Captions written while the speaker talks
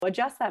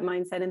Adjust that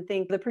mindset and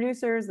think the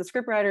producers, the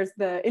scriptwriters,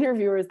 the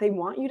interviewers, they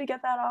want you to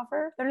get that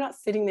offer. They're not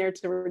sitting there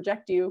to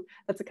reject you.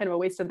 That's a kind of a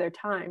waste of their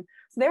time.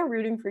 So they're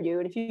rooting for you.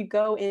 And if you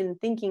go in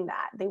thinking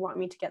that they want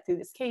me to get through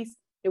this case,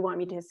 they want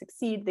me to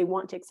succeed, they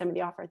want to extend me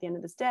the offer at the end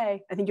of this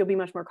day, I think you'll be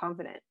much more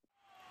confident.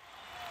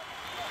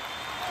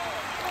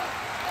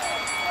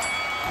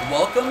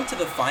 Welcome to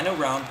the Final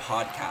Round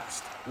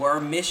podcast, where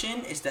our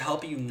mission is to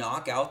help you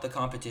knock out the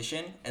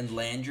competition and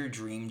land your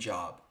dream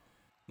job.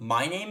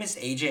 My name is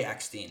AJ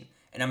Eckstein,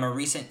 and I'm a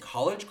recent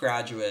college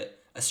graduate,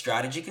 a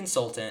strategy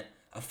consultant,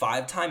 a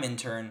 5-time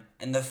intern,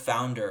 and the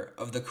founder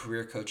of the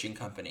career coaching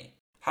company.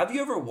 Have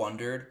you ever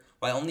wondered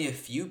why only a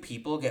few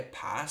people get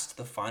past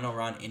the final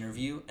round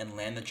interview and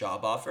land the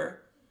job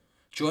offer?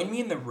 Join me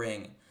in the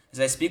ring as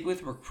I speak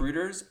with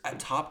recruiters at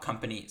top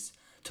companies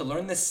to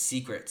learn the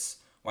secrets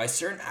why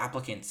certain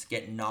applicants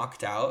get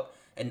knocked out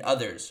and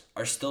others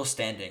are still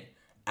standing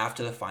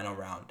after the final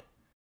round.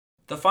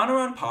 The Final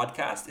Round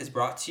podcast is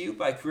brought to you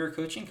by Career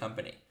Coaching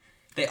Company.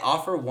 They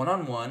offer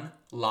one-on-one,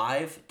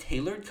 live,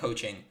 tailored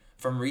coaching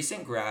from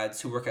recent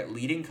grads who work at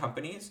leading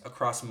companies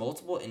across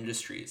multiple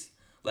industries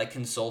like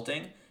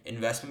consulting,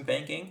 investment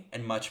banking,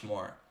 and much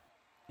more.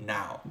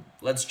 Now,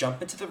 let's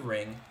jump into the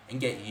ring and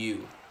get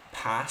you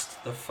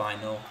past the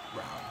final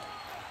round.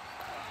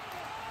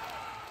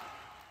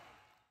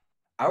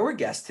 Our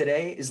guest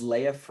today is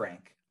Leah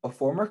Frank, a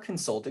former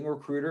consulting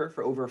recruiter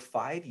for over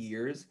 5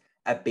 years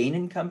at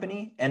Bain &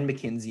 Company and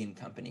McKinsey &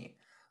 Company.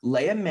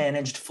 Leah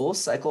managed full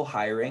cycle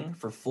hiring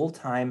for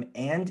full-time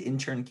and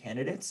intern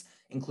candidates,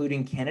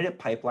 including candidate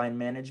pipeline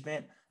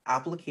management,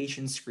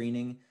 application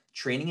screening,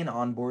 training and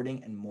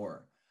onboarding, and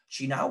more.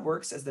 She now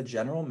works as the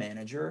general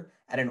manager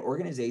at an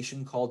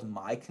organization called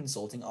My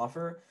Consulting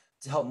Offer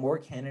to help more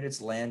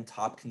candidates land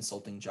top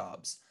consulting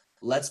jobs.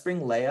 Let's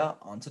bring Leah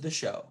onto the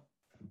show.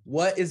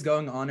 What is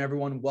going on,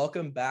 everyone?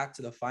 Welcome back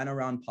to the Final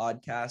Round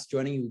podcast.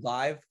 Joining you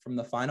live from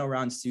the Final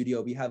Round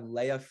studio, we have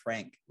Leah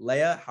Frank.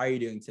 Leah, how are you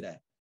doing today?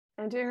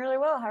 I'm doing really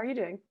well. How are you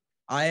doing?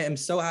 I am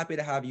so happy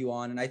to have you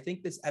on. And I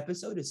think this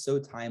episode is so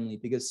timely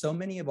because so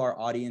many of our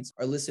audience,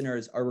 our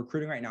listeners, are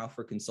recruiting right now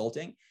for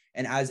consulting.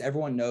 And as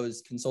everyone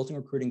knows, consulting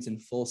recruiting is in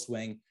full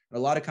swing. And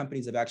a lot of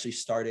companies have actually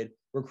started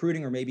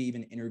recruiting or maybe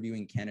even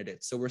interviewing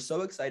candidates. So we're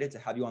so excited to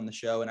have you on the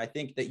show. And I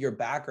think that your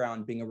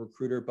background being a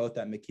recruiter, both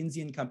at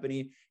McKinsey &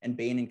 Company and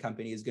Bain &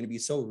 Company, is going to be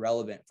so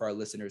relevant for our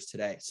listeners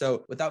today.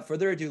 So without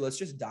further ado, let's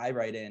just dive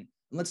right in.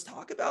 And let's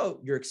talk about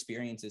your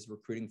experiences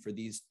recruiting for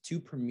these two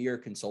premier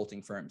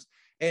consulting firms.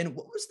 And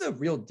what was the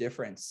real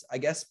difference, I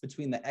guess,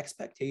 between the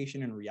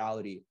expectation and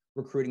reality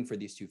recruiting for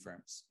these two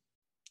firms?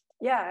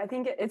 Yeah, I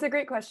think it's a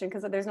great question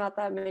because there's not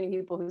that many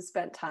people who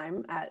spent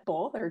time at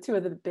both or two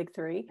of the big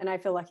three. And I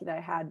feel lucky that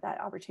I had that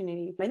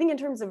opportunity. I think in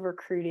terms of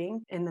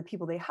recruiting and the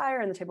people they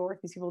hire and the type of work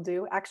these people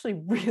do, actually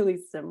really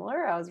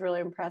similar. I was really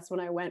impressed when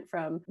I went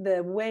from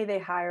the way they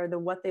hire,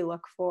 what they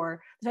look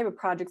for, the type of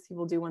projects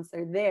people do once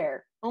they're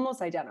there,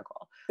 almost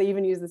identical. They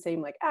even use the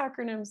same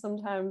acronyms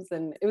sometimes.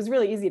 And it was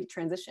really easy to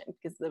transition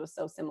because it was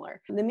so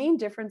similar. The main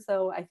difference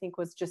though, I think,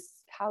 was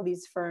just how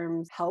these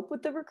firms help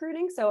with the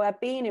recruiting. So at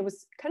Bain, it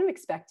was kind of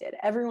expected.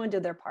 Everyone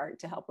did their part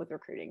to help with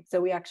recruiting.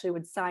 So we actually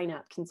would sign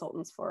up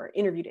consultants for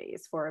interview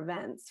days, for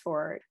events,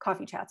 for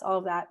coffee chats, all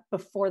of that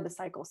before the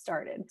cycle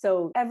started.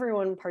 So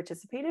everyone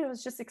participated. It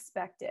was just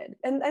expected.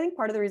 And I think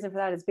part of the reason for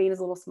that is Bain is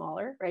a little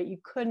smaller, right? You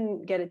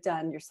couldn't get it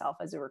done yourself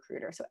as a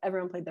recruiter. So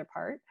everyone played their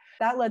part.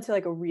 That led to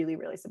a really,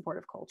 really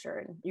supportive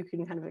culture. And you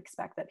can kind of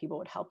expect that people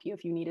would help you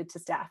if you needed to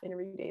staff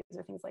interview days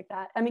or things like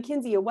that. At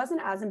McKinsey, it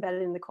wasn't as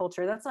embedded in the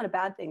culture. That's not a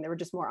bad thing. There were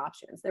just more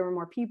options. There were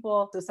more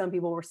people. So some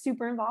people were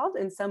super involved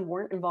and some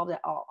weren't involved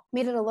at all.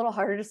 Made it a little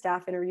harder to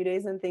staff interview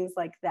days and things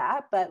like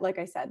that. But like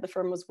I said, the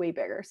firm was way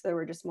bigger. So there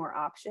were just more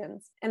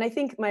options. And I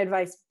think my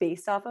advice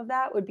based off of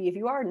that would be if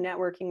you are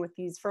networking with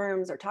these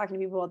firms or talking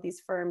to people about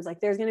these firms,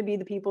 there's going to be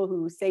the people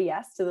who say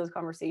yes to those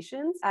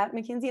conversations at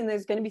McKinsey. And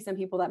there's going to be some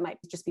people that might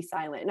just be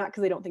silent, not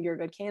because they don't think you're a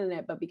good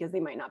candidate, but because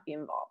they might not be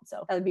involved.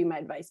 So that would be my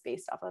advice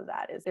based off of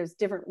that is there's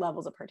different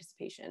levels of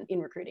participation in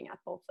recruiting at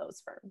both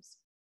those firms.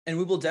 And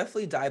we will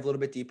definitely dive a little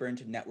bit deeper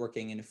into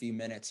networking in a few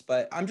minutes.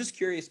 But I'm just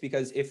curious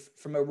because if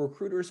from a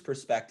recruiter's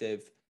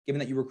perspective, given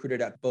that you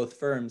recruited at both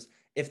firms,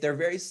 if they're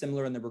very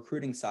similar on the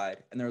recruiting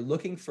side and they're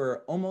looking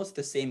for almost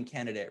the same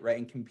candidate, right,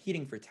 and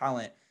competing for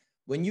talent,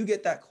 when you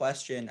get that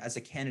question as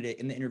a candidate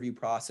in the interview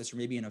process or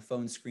maybe in a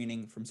phone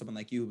screening from someone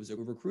like you who was a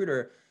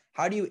recruiter,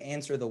 how do you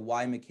answer the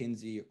why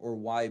McKinsey or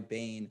why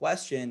Bain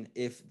question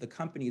if the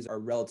companies are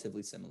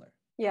relatively similar?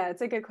 Yeah,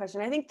 it's a good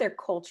question. I think their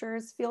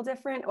cultures feel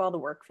different while the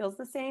work feels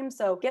the same.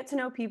 So get to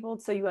know people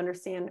so you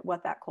understand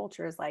what that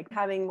culture is like.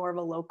 Having more of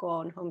a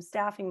local and home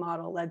staffing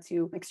model led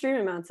to extreme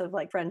amounts of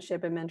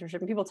friendship and mentorship.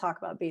 And people talk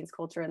about Bain's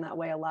culture in that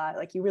way a lot.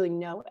 You really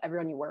know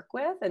everyone you work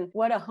with. And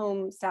what a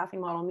home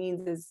staffing model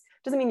means is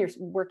Doesn't mean you're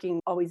working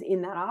always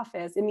in that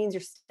office. It means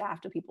you're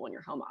staffed with people in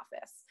your home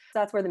office. So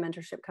that's where the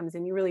mentorship comes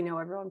in. You really know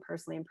everyone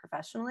personally and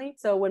professionally.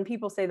 So when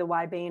people say the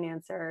why Bain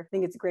answer, I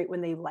think it's great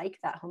when they like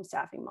that home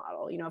staffing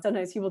model.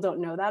 Sometimes people don't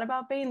know that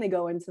about Bain. They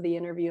go into the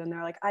interview and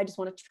they're like, I just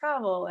want to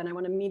travel and I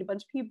want to meet a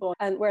bunch of people.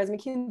 And whereas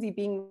McKinsey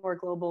being more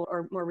global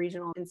or more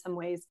regional in some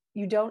ways,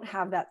 you don't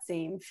have that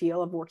same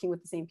feel of working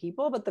with the same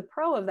people. But the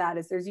pro of that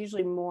is there's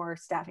usually more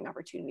staffing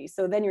opportunities.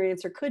 So then your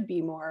answer could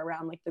be more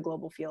around like the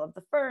global feel of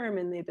the firm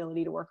and the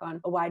ability to work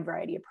on a wide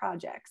variety of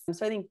projects.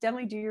 So I think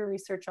definitely do your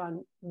research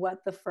on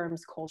what the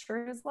firm's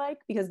culture is like,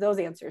 because those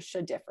answers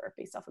should differ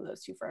based off of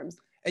those two firms.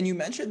 And you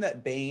mentioned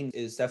that Bain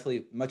is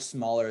definitely much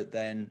smaller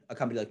than a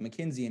company like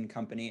McKinsey and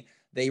Company.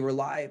 They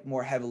rely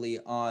more heavily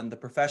on the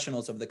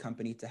professionals of the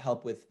company to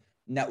help with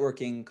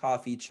networking,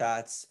 coffee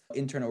chats,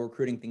 internal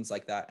recruiting, things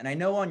like that. And I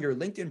know on your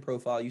LinkedIn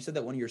profile, you said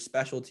that one of your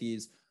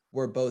specialties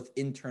were both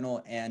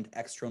internal and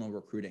external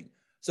recruiting.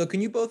 So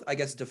can you both, I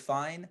guess,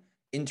 define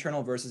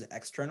internal versus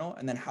external?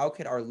 And then how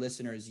could our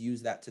listeners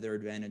use that to their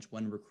advantage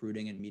when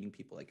recruiting and meeting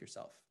people like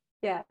yourself?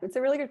 Yeah, it's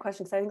a really good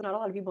question because I think not a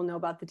lot of people know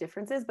about the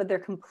differences, but they're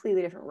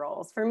completely different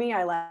roles. For me,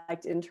 I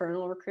liked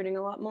internal recruiting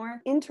a lot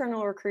more.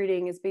 Internal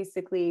recruiting is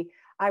basically,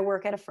 I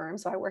work at a firm,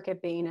 so I work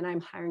at Bain and I'm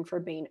hiring for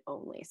Bain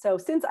only. So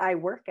since I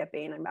work at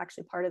Bain, I'm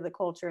actually part of the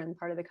culture and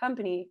part of the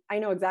company. I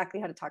know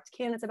exactly how to talk to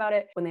candidates about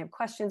it. When they have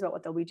questions about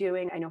what they'll be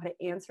doing, I know how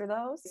to answer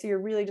those. So you're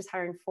really just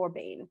hiring for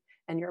Bain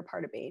and you're a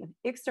part of Bain.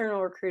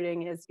 External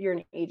recruiting is you're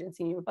an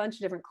agency and you have a bunch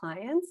of different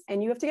clients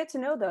and you have to get to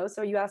know those.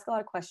 So you ask a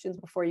lot of questions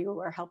before you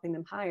are helping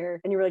them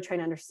hire and you're really trying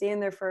to understand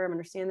their firm,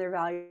 understand their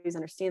values,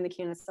 understand the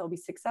candidates that will be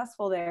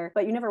successful there,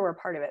 but you never were a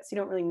part of it. So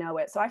you don't really know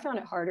it. So I found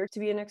it harder to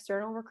be an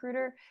external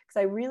recruiter because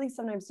I really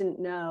sometimes didn't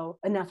know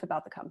enough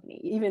about the company.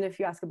 Even if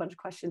you ask a bunch of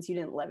questions, you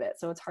didn't live it.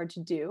 So it's hard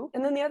to do.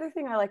 And then the other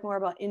thing I like more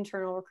about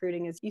internal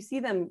recruiting is you see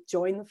them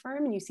join the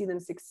firm and you see them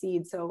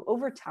succeed. So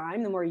over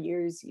time, the more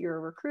years you're a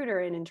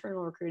recruiter in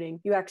internal recruiting,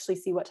 you actually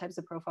see what types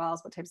of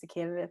profiles, what types of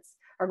candidates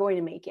are going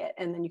to make it.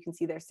 And then you can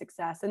see their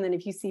success. And then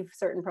if you see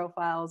certain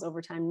profiles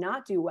over time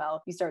not do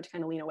well, you start to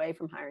kind of lean away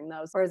from hiring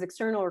those. Whereas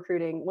external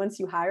recruiting, once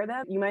you hire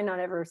them, you might not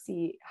ever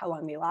see how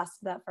long they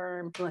lasted that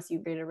firm unless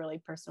you create a really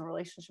personal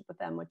relationship with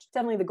them, which is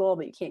definitely the goal,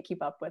 but you can't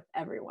keep up with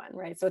everyone,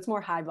 right? So it's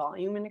more high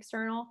volume in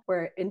external,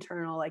 where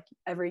internal, like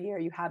every year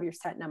you have your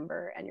set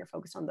number and you're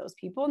focused on those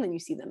people and then you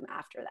see them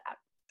after that.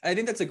 I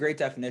think that's a great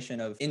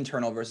definition of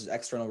internal versus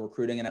external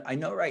recruiting. And I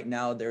know right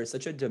now there is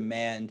such a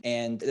demand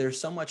and there's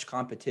so much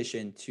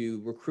competition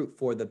to recruit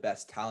for the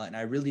best talent. And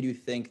I really do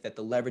think that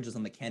the leverage is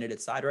on the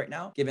candidate side right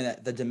now, given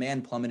that the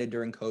demand plummeted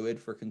during COVID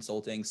for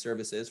consulting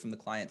services from the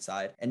client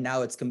side. And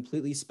now it's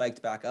completely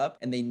spiked back up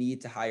and they need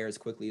to hire as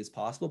quickly as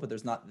possible, but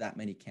there's not that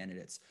many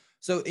candidates.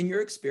 So in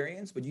your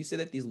experience, would you say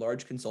that these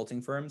large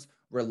consulting firms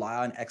rely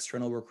on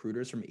external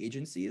recruiters from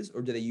agencies,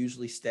 or do they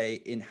usually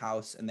stay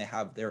in-house and they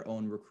have their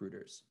own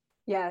recruiters?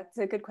 Yeah, it's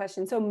a good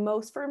question. So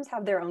most firms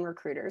have their own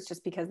recruiters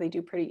just because they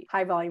do pretty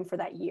high volume for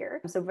that year.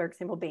 So for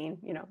example, Bain,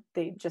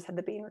 they just had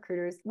the Bain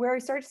recruiters. Where I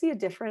start to see a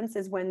difference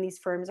is when these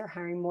firms are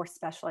hiring more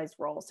specialized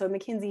roles. So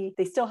McKinsey,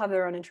 they still have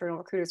their own internal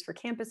recruiters for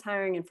campus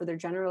hiring and for their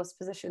generalist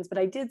positions, but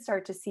I did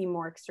start to see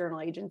more external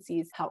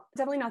agencies help.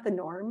 Definitely not the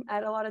norm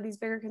at a lot of these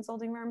bigger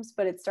consulting firms,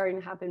 but it's starting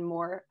to happen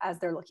more as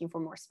they're looking for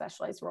more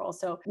specialized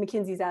roles. So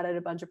McKinsey's added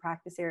a bunch of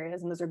practice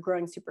areas and those are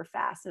growing super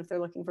fast. And if they're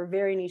looking for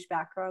very niche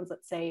backgrounds,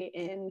 let's say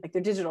in like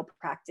their digital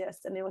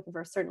practice and they're looking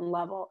for a certain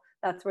level,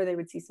 that's where they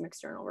would see some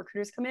external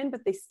recruiters come in,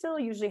 but they still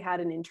usually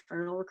had an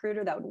internal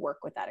recruiter that would work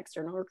with that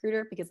external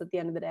recruiter because at the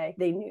end of the day,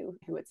 they knew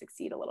who would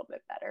succeed a little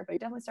bit better, but you're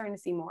definitely starting to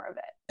see more of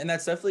it. And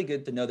that's definitely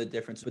good to know the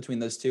difference between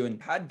those two.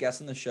 And had guests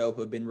on the show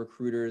who have been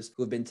recruiters,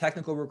 who have been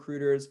technical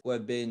recruiters, who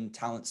have been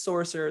talent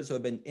sourcers, who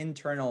have been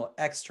internal,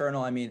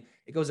 external. I mean,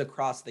 it goes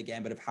across the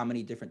gambit of how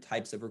many different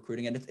types of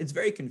recruiting. And it's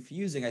very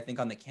confusing, I think,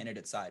 on the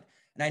candidate side.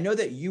 And I know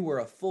that you were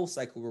a full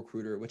cycle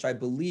recruiter, which I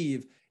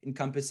believe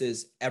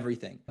encompasses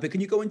everything. But can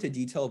you go into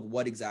detail of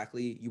what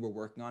exactly you were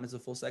working on as a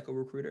full cycle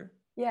recruiter?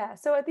 Yeah.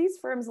 So at these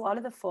firms, a lot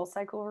of the full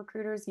cycle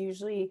recruiters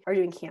usually are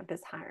doing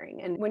campus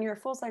hiring. And when you're a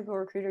full cycle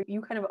recruiter,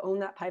 you kind of own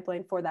that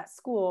pipeline for that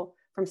school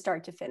from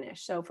start to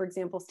finish. So for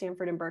example,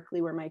 Stanford and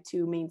Berkeley were my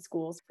two main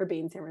schools for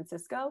Bain San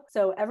Francisco.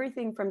 So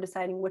everything from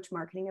deciding which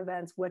marketing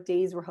events, what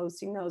days we're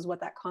hosting those, what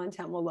that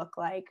content will look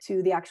like,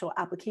 to the actual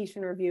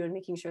application review and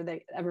making sure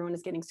that everyone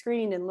is getting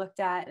screened and looked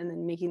at, and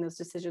then making those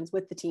decisions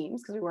with the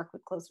teams, because we work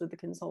close with the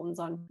consultants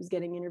on who's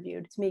getting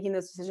interviewed, to making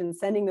those decisions,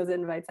 sending those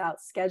invites out,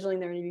 scheduling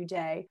their interview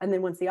day. And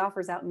then once the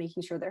offer's out,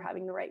 making sure they're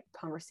having the right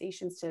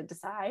conversations to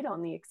decide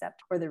on the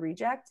accept or the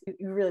reject.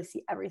 You really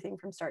see everything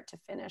from start to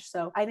finish.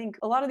 So I think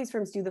a lot of these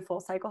firms do the full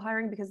cycle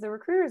hiring because the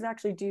recruiters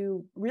actually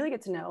do really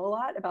get to know a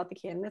lot about the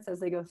candidates as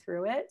they go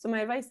through it. So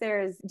my advice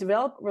there is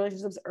develop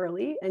relationships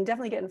early and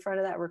definitely get in front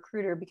of that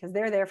recruiter because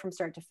they're there from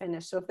start to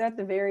finish. So if they're at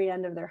the very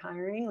end of their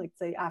hiring, like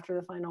say after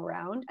the final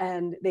round,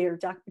 and they are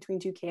stuck between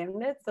two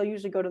candidates, they'll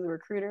usually go to the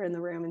recruiter in the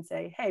room and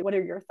say, hey, what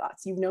are your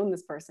thoughts? You've known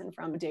this person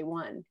from day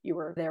one. You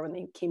were there when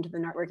they came to the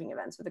networking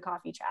events with the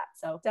coffee chat.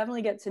 So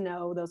definitely get to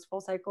know those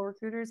full cycle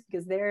recruiters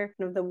because they're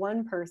kind of the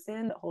one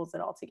person that holds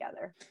it all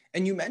together.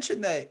 And you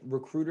mentioned that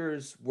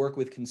recruiters work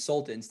with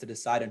consultants to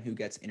decide on who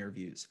gets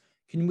interviews.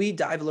 Can we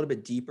dive a little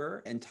bit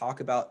deeper and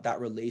talk about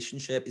that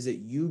relationship? Is it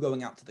you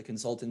going out to the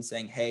consultant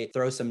saying, hey,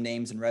 throw some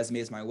names and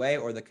resumes my way,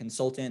 or the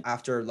consultant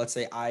after, let's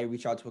say I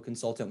reach out to a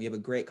consultant, we have a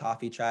great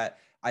coffee chat,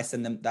 I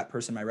send them that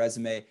person my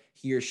resume,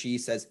 he or she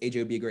says, AJ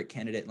would be a great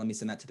candidate, let me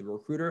send that to the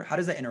recruiter. How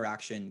does that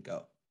interaction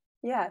go?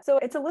 Yeah, so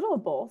it's a little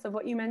of both of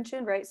what you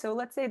mentioned, right? So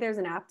let's say there's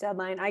an app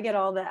deadline. I get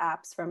all the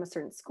apps from a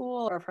certain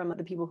school or from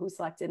the people who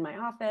selected my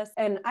office,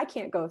 and I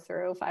can't go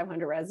through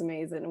 500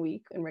 resumes in a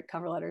week and write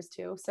cover letters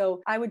too.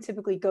 So I would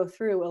typically go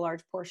through a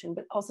large portion,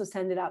 but also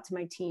send it out to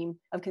my team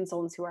of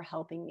consultants who are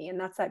helping me. And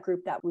that's that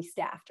group that we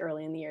staffed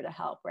early in the year to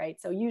help, right?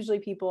 So usually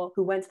people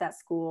who went to that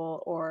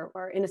school or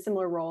are in a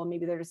similar role,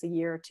 maybe they're just a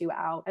year or two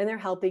out, and they're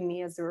helping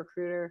me as the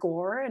recruiter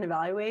score and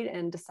evaluate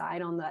and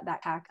decide on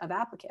that pack of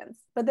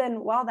applicants. But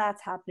then while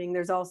that's happening,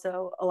 there's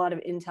also a lot of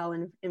intel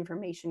and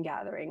information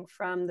gathering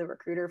from the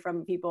recruiter,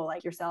 from people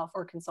like yourself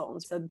or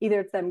consultants. So either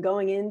it's them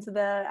going into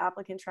the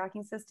applicant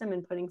tracking system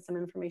and putting some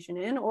information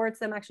in, or it's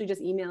them actually just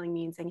emailing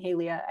me and saying, hey,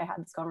 Leah, I had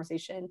this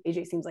conversation.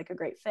 AJ seems like a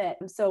great fit.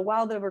 So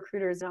while the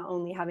recruiter is not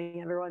only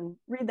having everyone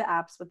read the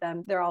apps with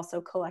them, they're also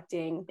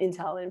collecting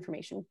intel and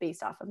information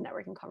based off of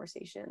networking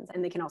conversations.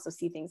 And they can also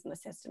see things in the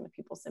system if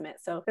people submit.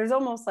 So there's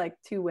almost like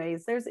two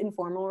ways. There's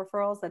informal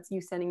referrals, that's you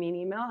sending me an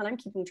email and I'm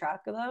keeping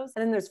track of those.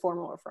 And then there's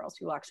formal referrals,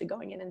 people actually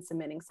going in and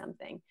submitting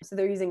something. So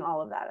they're using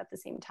all of that at the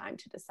same time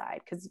to decide,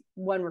 because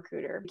one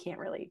recruiter can't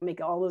really make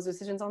all those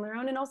decisions on their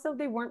own. And also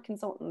they weren't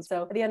consultants.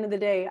 So at the end of the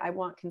day, I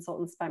want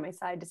consultants by my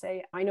side to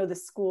say, I know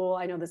this school,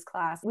 I know this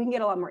class. We can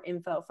get a lot more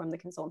info from the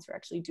consultants who are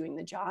actually doing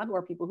the job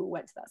or people who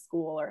went to that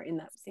school or in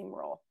that same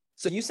role.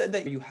 So you said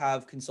that you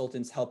have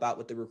consultants help out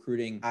with the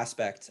recruiting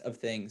aspect of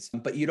things,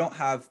 but you don't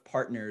have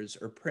partners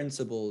or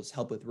principals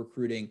help with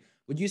recruiting.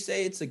 Would you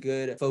say it's a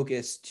good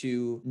focus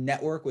to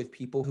network with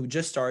people who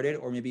just started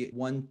or maybe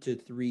 1 to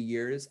 3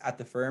 years at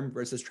the firm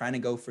versus trying to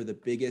go for the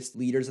biggest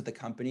leaders at the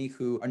company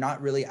who are not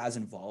really as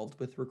involved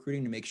with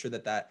recruiting to make sure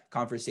that that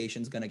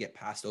conversation is going to get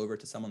passed over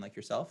to someone like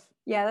yourself?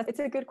 Yeah, it's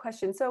a good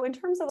question. So in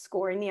terms of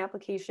scoring the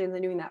applications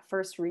and doing that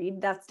first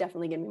read, that's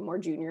definitely going to be more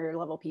junior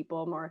level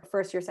people, more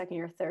first year, second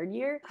year, third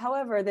year.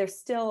 However, there's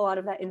still a lot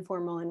of that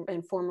informal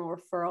and formal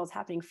referrals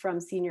happening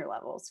from senior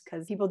levels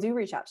because people do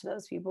reach out to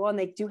those people and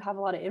they do have a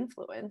lot of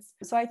influence.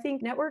 So I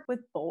think network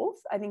with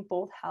both. I think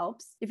both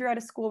helps. If you're at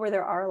a school where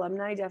there are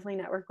alumni, definitely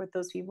network with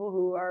those people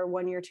who are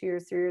 1 year, 2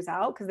 years, 3 years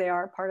out because they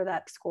are part of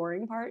that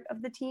scoring part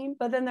of the team.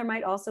 But then there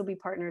might also be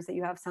partners that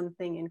you have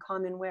something in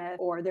common with,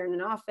 or they're in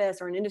an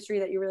office or an industry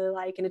that you really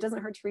like, and it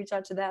doesn't hurt to reach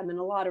out to them. And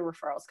a lot of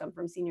referrals come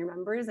from senior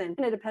members, and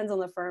it depends on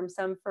the firm.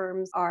 Some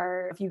firms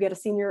are, if you get a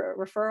senior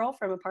referral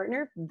from a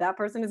partner, that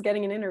person is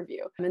getting an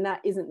interview. And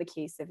that isn't the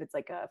case if it's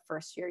like a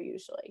first year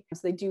usually. So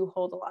they do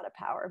hold a lot of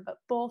power, but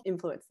both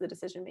influence the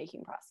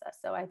decision-making process.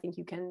 So I think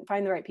you can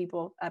find the right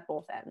people at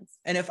both ends.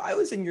 And if I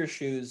was in your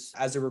shoes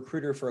as a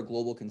recruiter for a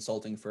global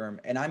consulting firm,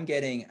 and I'm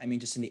getting,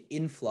 just an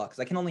influx,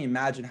 I can only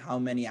imagine how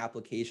many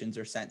applications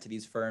are sent to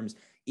these firms.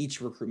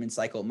 Each recruitment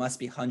cycle must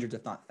be hundreds,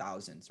 if not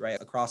thousands,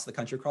 right? Across the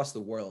country, across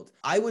the world.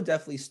 I would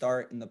definitely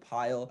start in the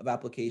pile of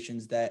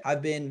applications that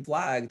have been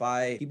flagged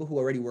by people who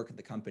already work at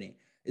the company.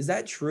 Is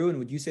that true? And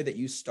would you say that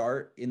you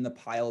start in the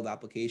pile of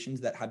applications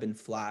that have been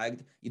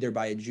flagged either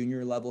by a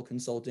junior level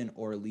consultant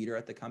or a leader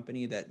at the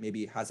company that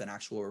maybe has an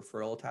actual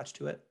referral attached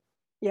to it?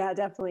 Yeah,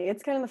 definitely.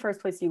 It's kind of the first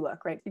place you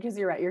look, right? Because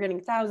you're right. You're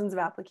getting thousands of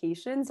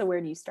applications. So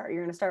where do you start?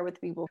 You're going to start with the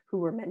people who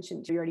were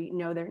mentioned. You already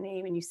know their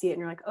name and you see it and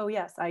you're like, oh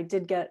yes, I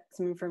did get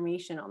some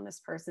information on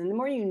this person. The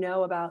more you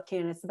know about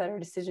candidates, the better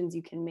decisions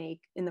you can make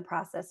in the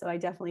process. So I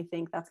definitely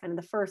think that's kind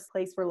of the first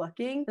place we're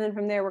looking. And then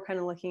from there, we're kind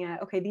of looking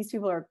at, okay, these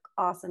people are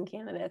awesome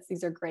candidates.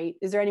 These are great.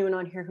 Is there anyone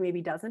on here who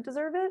maybe doesn't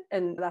deserve it?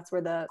 And that's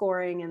where the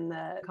scoring and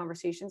the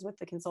conversations with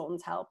the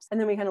consultants helps. And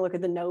then we kind of look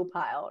at the no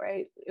pile,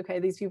 right? Okay,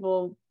 these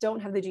people don't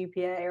have the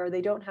GPA or they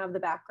don't have the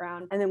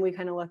background. And then we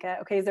kind of look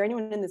at, okay, is there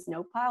anyone in this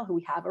no pile who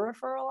we have a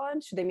referral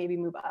on? Should they maybe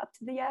move up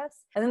to the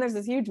yes? And then there's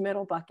this huge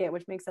middle bucket,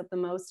 which makes up the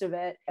most of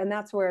it. And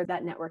that's where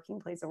that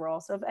networking plays a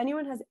role. So if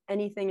anyone has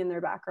anything in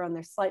their background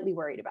they're slightly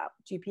worried about,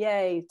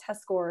 GPA,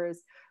 test scores,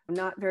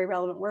 not very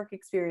relevant work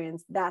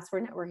experience, that's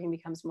where networking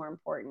becomes more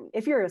important.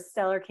 If you're a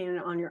stellar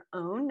candidate on your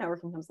own,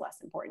 networking becomes less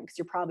important because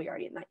you're probably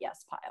already in that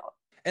yes pile.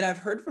 And I've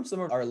heard from some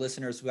of our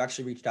listeners who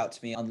actually reached out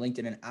to me on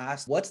LinkedIn and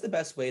asked, what's the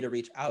best way to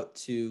reach out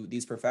to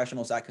these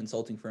professionals at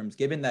consulting firms,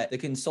 given that the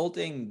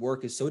consulting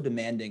work is so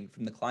demanding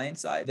from the client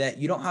side that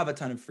you don't have a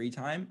ton of free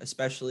time,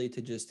 especially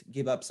to just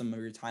give up some of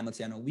your time, let's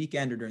say on a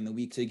weekend or during the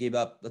week, to give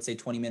up, let's say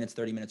 20 minutes,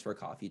 30 minutes for a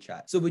coffee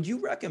chat. So would you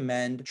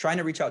recommend trying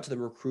to reach out to the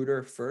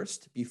recruiter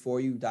first before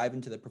you dive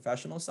into the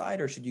professional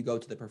side, or should you go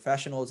to the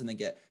professionals and then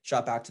get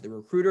shot back to the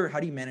recruiter? How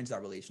do you manage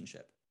that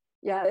relationship?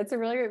 Yeah, it's a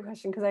really great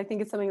question because I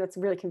think it's something that's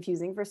really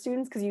confusing for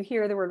students because you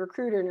hear the word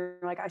recruiter and you're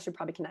like, I should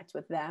probably connect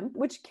with them,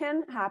 which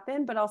can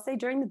happen. But I'll say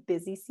during the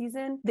busy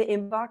season, the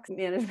inbox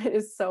management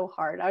is so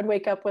hard. I would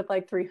wake up with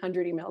like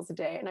 300 emails a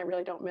day and I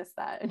really don't miss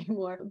that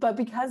anymore. But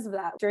because of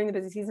that, during the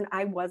busy season,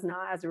 I was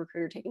not, as a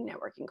recruiter, taking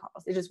networking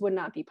calls. It just would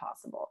not be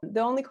possible.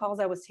 The only calls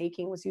I was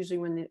taking was usually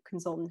when the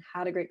consultant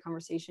had a great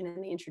conversation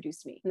and they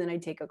introduced me, and then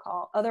I'd take a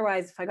call.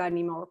 Otherwise, if I got an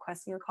email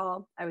requesting a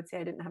call, I would say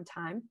I didn't have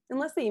time,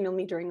 unless they emailed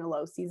me during the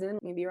low season,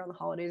 maybe around the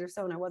holidays or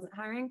so, and I wasn't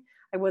hiring.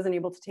 I wasn't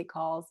able to take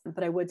calls,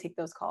 but I would take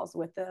those calls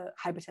with the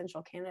high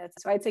potential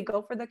candidates. So I'd say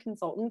go for the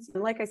consultants.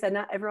 And like I said,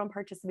 not everyone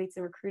participates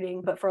in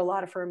recruiting, but for a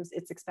lot of firms,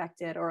 it's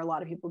expected, or a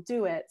lot of people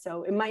do it.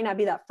 So it might not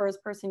be that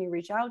first person you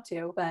reach out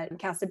to, but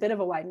cast a bit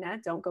of a wide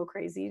net. Don't go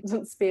crazy.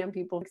 Don't spam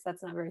people because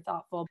that's not very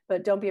thoughtful,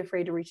 but don't be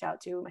afraid to reach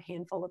out to a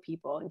handful of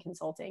people in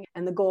consulting.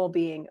 And the goal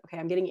being, okay,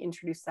 I'm getting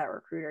introduced to that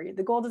recruiter.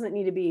 The goal doesn't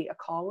need to be a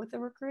call with the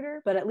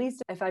recruiter, but at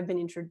least if I've been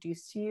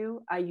introduced to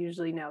you, I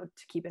usually know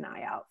to keep an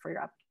eye out for your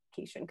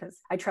application because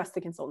I trust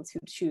the consultants who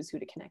choose who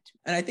to connect.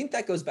 And I think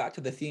that goes back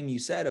to the theme you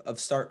said of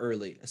start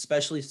early,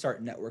 especially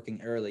start networking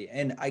early.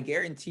 And I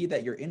guarantee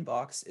that your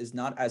inbox is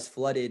not as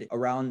flooded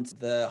around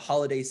the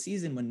holiday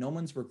season when no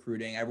one's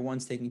recruiting,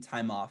 everyone's taking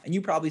time off. And you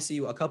probably see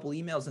a couple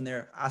emails in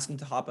there asking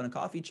to hop on a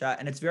coffee chat.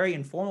 And it's very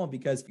informal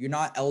because you're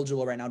not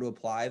eligible right now to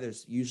apply.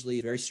 There's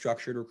usually very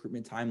structured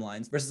recruitment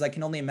timelines versus I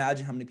can only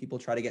imagine how many people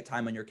try to get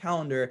time on your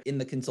calendar in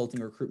the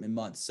consulting recruitment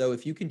months. So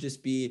if you can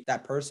just be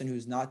that person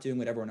who's not doing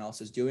what everyone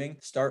else is doing,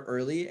 start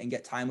early and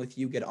get time with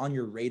you, get on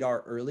your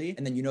radar early,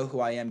 and then you know who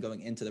I am going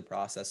into the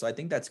process. So I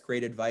think that's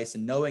great advice.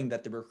 And knowing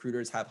that the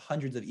recruiters have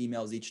hundreds of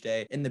emails each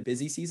day in the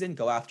busy season,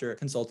 go after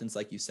consultants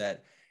like you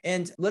said.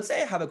 And let's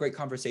say I have a great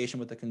conversation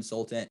with a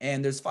consultant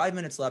and there's 5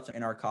 minutes left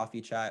in our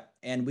coffee chat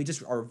and we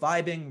just are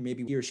vibing.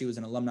 Maybe he or she was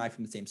an alumni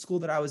from the same school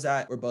that I was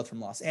at. We're both from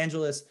Los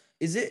Angeles.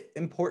 Is it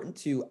important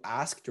to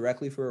ask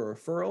directly for a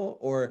referral,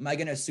 or am I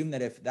going to assume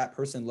that if that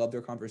person loved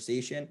their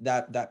conversation,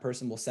 that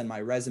person will send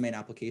my resume and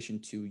application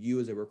to you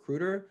as a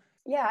recruiter?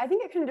 Yeah, I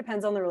think it kind of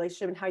depends on the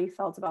relationship and how you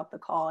felt about the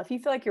call. If you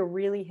feel like you're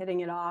really hitting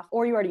it off,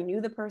 or you already knew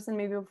the person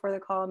maybe before the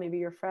call, maybe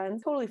your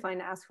friends, totally fine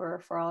to ask for a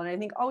referral. And I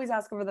think always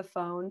ask over the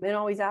phone and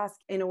always ask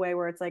in a way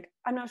where it's like,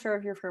 I'm not sure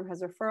if your firm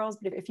has referrals,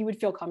 but if you would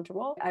feel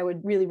comfortable, I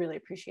would really, really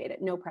appreciate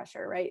it. No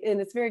pressure, right? And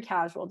it's very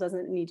casual. It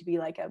doesn't need to be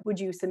like would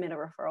you submit a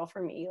referral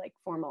for me, like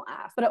formal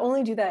ask. But I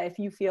only do that if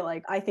you feel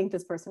like, I think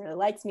this person really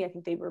likes me. I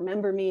think they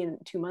remember me in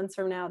 2 months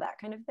from now, that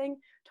kind of thing.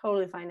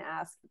 Totally fine to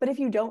ask. But if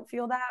you don't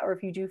feel that, or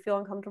if you do feel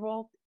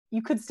uncomfortable,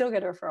 you could still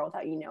get a referral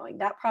without you knowing.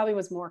 That probably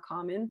was more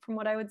common from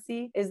what I would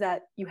see, is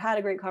that you had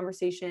a great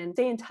conversation,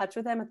 stay in touch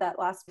with them at that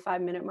last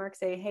 5-minute mark,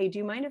 say, hey, do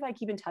you mind if I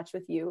keep in touch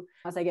with you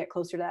as I get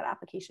closer to that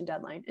application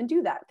deadline? And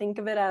do that. Think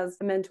of it as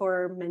a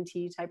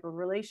mentor-mentee type of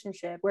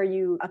relationship where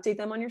you update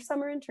them on your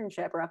summer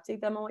internship or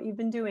update them on what you've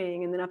been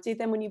doing, and then update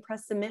them when you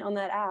press submit on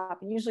that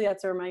app. And usually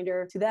that's a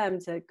reminder to them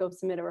to go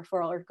submit a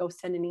referral or go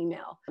send an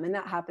email. And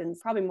that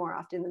happens probably more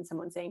often than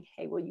someone saying,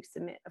 hey, will you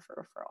submit a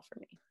referral for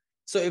me?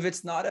 So if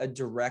it's not a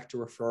direct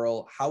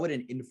referral, how would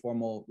an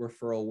informal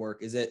referral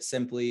work? Is it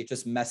simply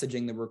just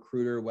messaging the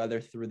recruiter,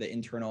 whether through the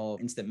internal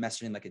instant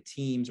messaging like a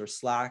Teams or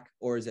Slack,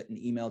 or is it an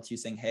email to you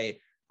saying, hey,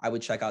 I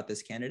would check out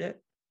this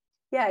candidate?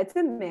 Yeah, it's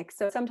a mix.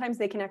 So sometimes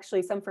they can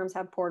actually, some firms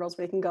have portals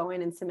where they can go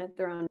in and submit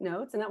their own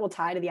notes, and that will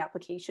tie to the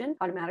application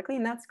automatically.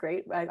 And that's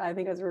great. I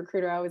think as a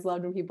recruiter, I always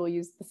loved when people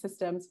use the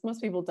systems.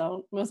 Most people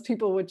don't. Most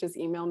people would just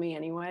email me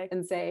anyway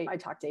and say, I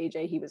talked to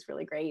AJ, he was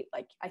really great.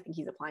 Like, I think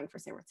he's applying for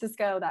San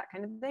Francisco, that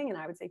kind of thing. And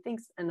I would say,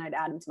 thanks. And I'd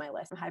add him to my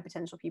list of high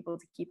potential people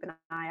to keep an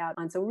eye out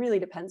on. So it really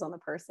depends on the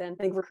person.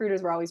 I think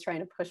recruiters were always trying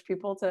to push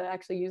people to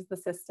actually use the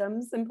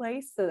systems in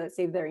place so that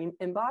save their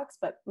inbox,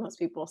 but most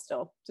people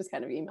still just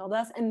kind of emailed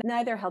us, and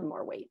neither held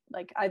more weight.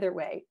 Like either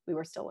way, we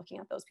were still looking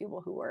at those people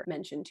who were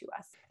mentioned to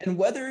us. And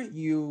whether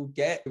you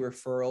get a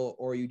referral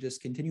or you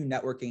just continue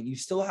networking, you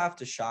still have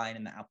to shine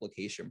in the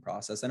application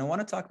process. And I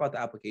want to talk about the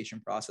application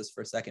process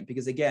for a second,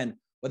 because again,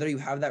 whether you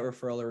have that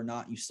referral or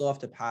not, you still have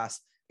to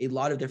pass a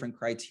lot of different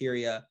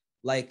criteria,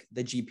 like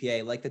the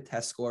GPA, like the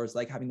test scores,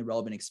 like having the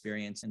relevant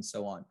experience, and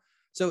so on.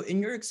 So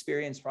in your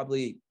experience,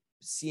 probably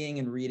seeing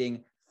and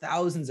reading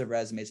thousands of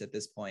resumes at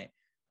this point,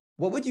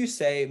 what would you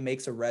say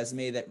makes a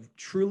resume that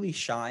truly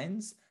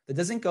shines, that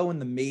doesn't go in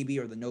the maybe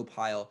or the no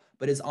pile,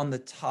 but is on the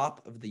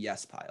top of the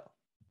yes pile?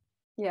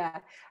 Yeah,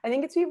 I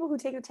think it's people who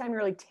take the time to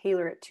really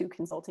tailor it to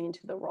consulting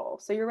into the role.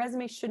 So your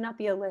resume should not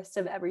be a list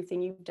of everything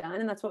you've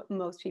done. And that's what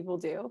most people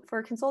do.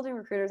 For consulting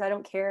recruiters, I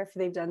don't care if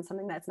they've done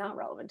something that's not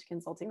relevant to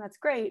consulting. That's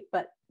great,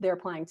 but they're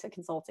applying to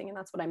consulting and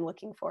that's what I'm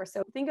looking for.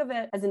 So think of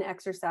it as an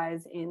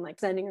exercise in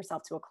like sending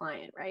yourself to a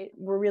client, right?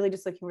 We're really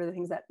just looking for the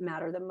things that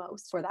matter the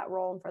most for that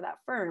role and for that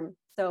firm.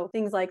 So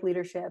things like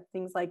leadership,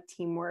 things like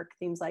teamwork,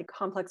 things like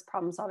complex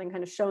problem solving,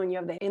 kind of showing you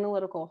have the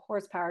analytical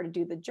horsepower to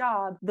do the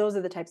job. Those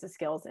are the types of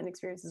skills and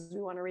experiences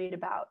we want to read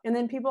about. And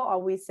then people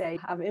always say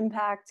have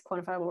impact,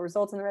 quantifiable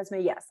results in the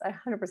resume. Yes, I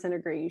 100%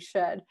 agree. You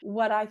should.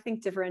 What I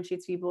think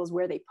differentiates people is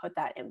where they put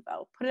that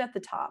info. Put it at the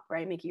top,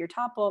 right? Make it your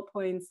top bullet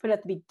points. Put it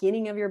at the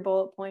beginning of your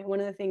bullet point. One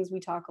of the things we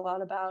talk a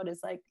lot about is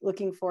like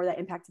looking for that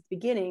impact at the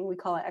beginning. We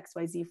call it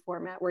XYZ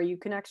format, where you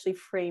can actually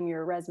frame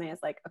your resume as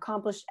like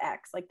accomplished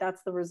X, like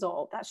that's the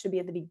result. That should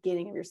be at the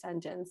beginning of your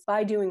sentence.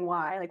 By doing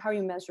Y, like how are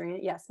you measuring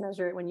it? Yes,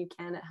 measure it when you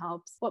can. It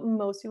helps. What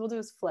most people do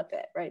is flip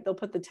it, right? They'll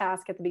put the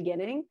task at the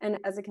beginning. And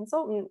as a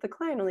consultant, the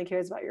client only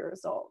cares about your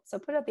result. So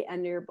put it at the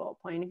end of your bullet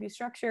point. If you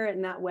structure it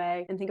in that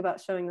way and think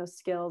about showing those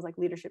skills like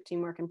leadership,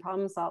 teamwork, and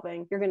problem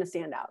solving, you're going to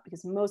stand out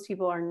because most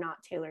people are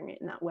not tailoring it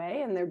in that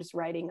way. And they're just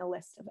writing a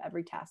list of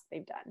every task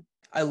they've done.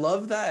 I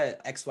love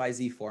that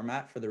XYZ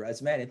format for the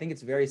resume. And I think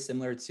it's very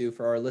similar to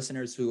for our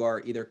listeners who are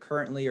either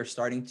currently or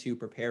starting to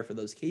prepare for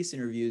those case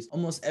interviews.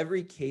 Almost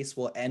every case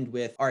will end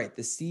with, all right,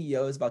 the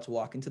CEO is about to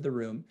walk into the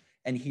room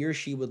and he or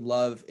she would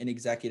love an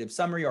executive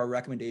summary or a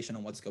recommendation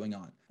on what's going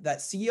on. That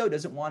CEO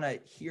doesn't want to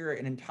hear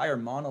an entire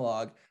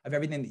monologue of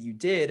everything that you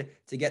did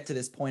to get to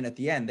this point at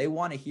the end. They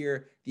want to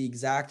hear the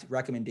exact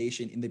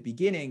recommendation in the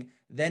beginning,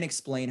 then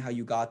explain how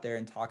you got there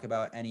and talk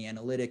about any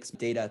analytics,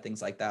 data, things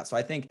like that. So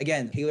I think,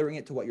 again, tailoring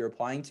it to what you're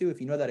applying to.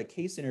 If you know that a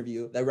case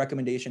interview, that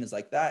recommendation is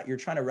like that, you're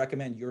trying to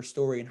recommend your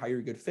story and how you're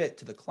a good fit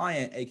to the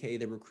client, aka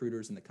the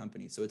recruiters in the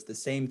company. So it's the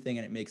same thing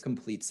and it makes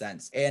complete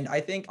sense. And I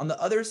think on the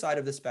other side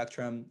of the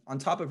spectrum, on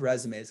top of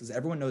resumes, because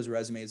everyone knows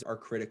resumes are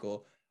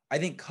critical, I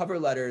think cover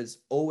letters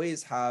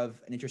always have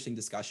an interesting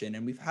discussion.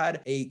 And we've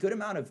had a good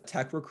amount of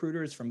tech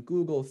recruiters from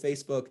Google,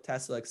 Facebook,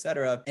 Tesla, et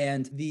cetera.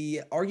 And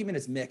the argument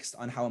is mixed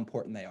on how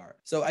important they are.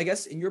 So I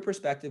guess in your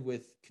perspective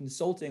with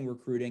consulting,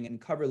 recruiting,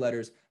 and cover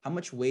letters, how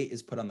much weight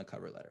is put on the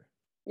cover letter?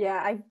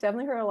 Yeah, I've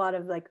definitely heard a lot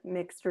of like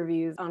mixed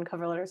reviews on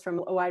cover letters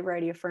from a wide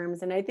variety of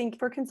firms. And I think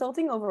for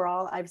consulting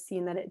overall, I've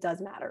seen that it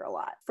does matter a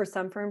lot. For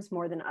some firms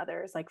more than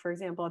others. Like for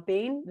example, at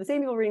Bain, the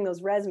same people reading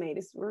those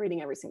resumes were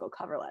reading every single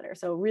cover letter.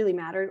 So it really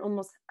mattered,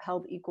 almost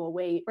held equal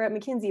weight. Where at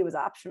McKinsey, it was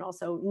optional.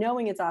 So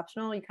knowing it's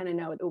optional, you kind of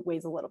know it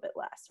weighs a little bit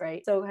less,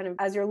 right? So kind of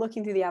as you're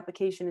looking through the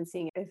application and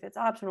seeing if it's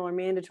optional or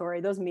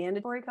mandatory, those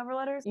mandatory cover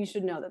letters, you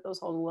should know that those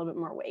hold a little bit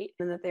more weight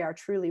and that they are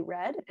truly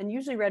read and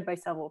usually read by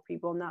several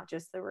people, not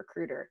just the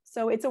recruiter.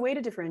 So it's a way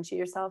to differentiate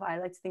yourself. I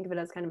like to think of it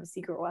as kind of a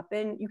secret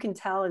weapon. You can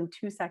tell in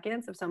 2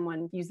 seconds if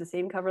someone used the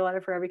same cover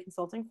letter for every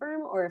consulting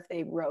firm or if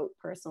they wrote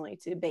personally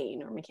to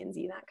Bain or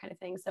McKinsey, that kind of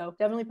thing. So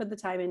definitely put the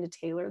time in to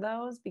tailor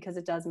those because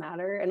it does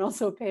matter, and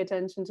also pay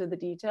attention to the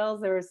details.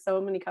 There were so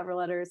many cover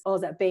letters. I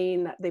was at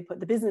Bain that they put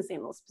the business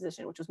analyst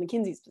position, which was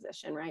McKinsey's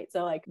position, right?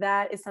 So like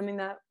that is something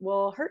that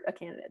will hurt a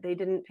candidate. They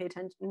didn't pay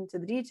attention to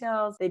the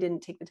details. They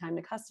didn't take the time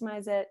to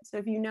customize it. So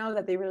if you know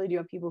that they really do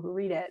have people who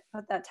read it,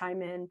 put that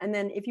time in. And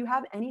then if you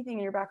have anything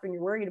in your background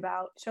you're worried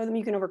about, show them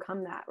you can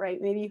overcome that, right?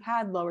 Maybe you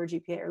had lower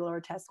GPA or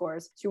lower test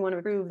scores. So you want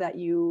to prove that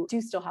you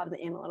do still have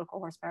the analytical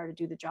horsepower to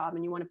do the job.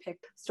 And you want to pick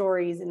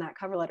stories in that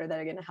cover letter that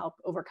are going to help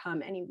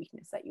overcome any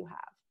weakness that you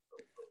have.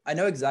 I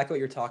know exactly what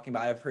you're talking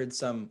about. I've heard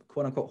some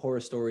quote unquote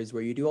horror stories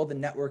where you do all the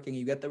networking,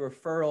 you get the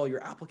referral,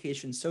 your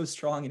application's so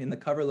strong, and in the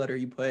cover letter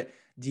you put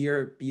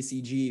Dear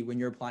BCG when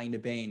you're applying to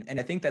Bain. And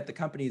I think that the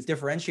companies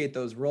differentiate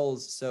those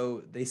roles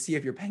so they see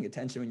if you're paying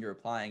attention when you're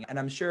applying. And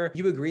I'm sure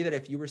you agree that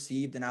if you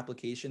received an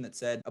application that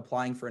said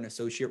applying for an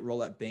associate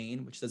role at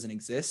Bain, which doesn't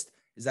exist,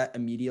 is that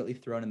immediately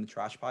thrown in the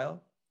trash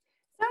pile?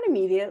 Not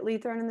immediately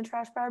thrown in the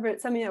trash bar, but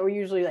it's something that we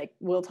usually like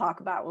we'll talk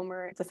about when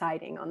we're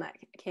deciding on that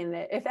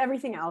candidate. If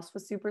everything else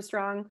was super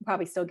strong, we'll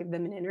probably still give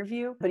them an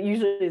interview, but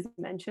usually is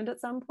mentioned at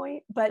some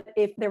point. But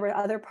if there were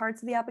other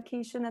parts of the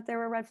application that there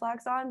were red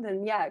flags on,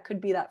 then yeah, it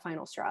could be that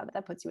final straw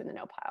that puts you in the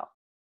no pile.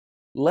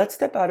 Let's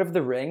step out of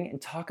the ring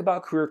and talk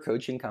about Career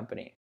Coaching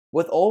Company.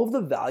 With all of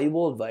the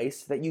valuable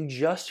advice that you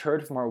just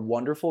heard from our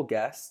wonderful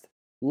guest,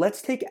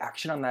 let's take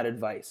action on that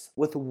advice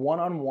with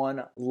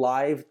one-on-one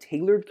live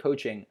tailored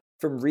coaching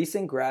from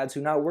recent grads who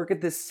now work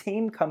at the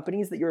same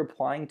companies that you're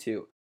applying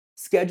to.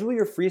 Schedule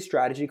your free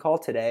strategy call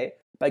today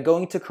by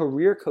going to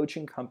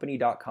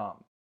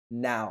careercoachingcompany.com.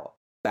 Now,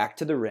 back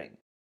to the ring.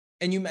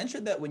 And you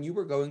mentioned that when you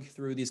were going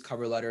through these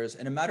cover letters,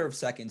 in a matter of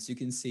seconds, you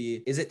can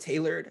see, is it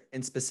tailored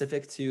and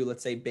specific to,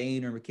 let's say,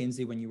 Bain or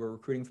McKinsey when you were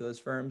recruiting for those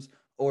firms,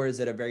 or is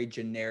it a very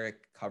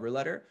generic cover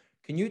letter?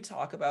 Can you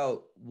talk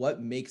about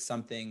what makes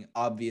something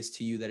obvious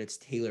to you that it's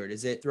tailored?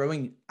 Is it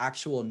throwing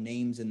actual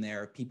names in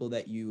there, people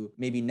that you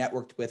maybe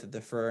networked with at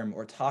the firm,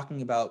 or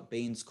talking about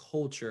Bain's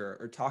culture,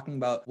 or talking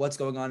about what's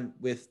going on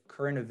with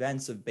current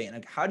events of Bain?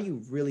 Like, how do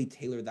you really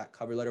tailor that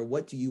cover letter?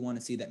 What do you want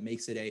to see that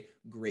makes it a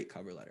great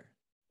cover letter?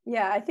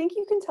 Yeah, I think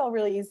you can tell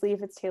really easily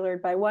if it's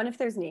tailored by one, if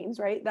there's names,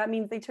 right? That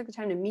means they took the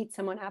time to meet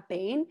someone at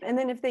Bain. And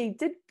then if they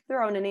did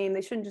throw in a name,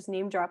 they shouldn't just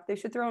name drop. They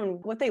should throw in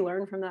what they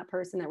learned from that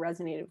person that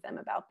resonated with them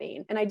about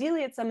Bain. And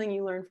ideally, it's something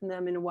you learn from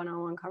them in a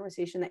one-on-one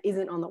conversation that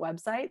isn't on the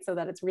website so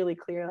that it's really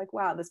clear, like,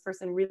 wow, this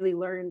person really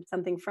learned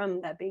something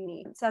from that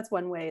Bainey. So that's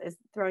one way, is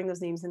throwing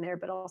those names in there,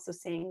 but also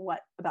saying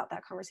what about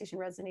that conversation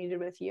resonated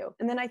with you.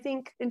 And then I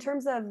think in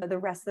terms of the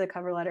rest of the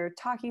cover letter,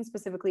 talking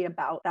specifically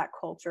about that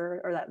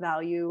culture or that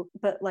value,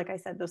 but like I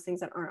said, those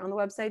things that aren't on the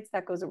websites,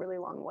 that goes a really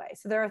long way.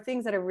 So there are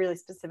things that are really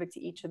specific to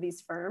each of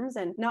these firms,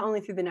 and not only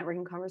through the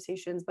networking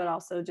conversations, but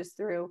also just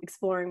through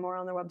exploring more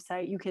on their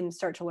website, you can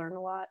start to learn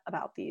a lot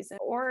about these,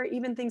 or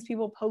even things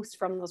people post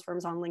from those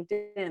firms on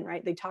LinkedIn,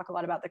 right? They talk a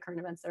lot about the current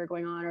events that are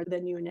going on or the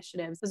new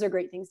initiatives. Those are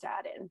great things to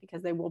add in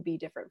because they will be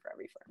different for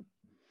every firm.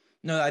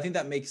 No, I think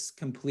that makes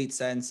complete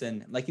sense.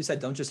 And like you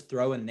said, don't just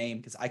throw a name,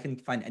 because I can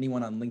find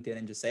anyone on LinkedIn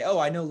and just say, oh,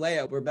 I know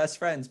Leah, we're best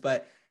friends,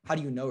 but how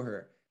do you know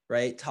her?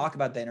 Right? Talk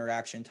about the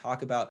interaction,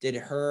 talk about, did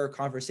her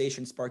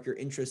conversation spark your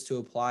interest to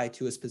apply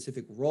to a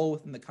specific role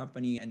within the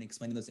company, and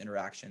explaining those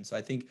interactions. So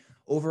I think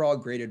overall,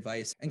 great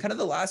advice. And kind of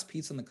the last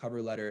piece on the cover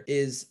letter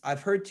is,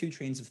 I've heard two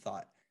trains of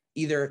thought.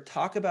 Either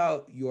talk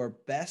about your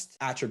best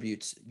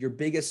attributes, your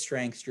biggest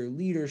strengths, your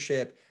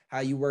leadership, how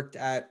you worked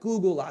at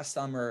Google last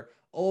summer,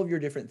 all of your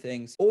different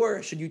things?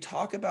 Or should you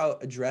talk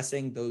about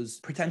addressing those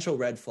potential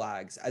red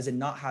flags, as in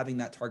not having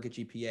that target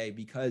GPA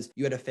because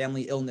you had a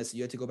family illness,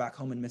 you had to go back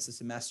home and miss a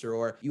semester,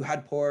 or you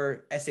had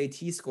poor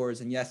SAT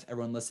scores? And yes,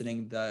 everyone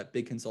listening, the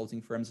big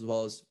consulting firms, as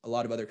well as a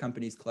lot of other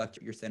companies, collect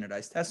your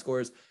standardized test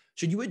scores.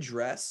 Should you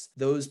address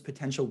those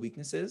potential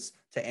weaknesses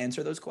to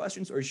answer those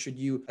questions, or should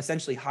you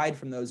essentially hide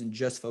from those and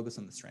just focus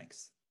on the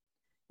strengths?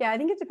 Yeah, I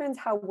think it depends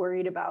how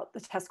worried about the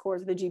test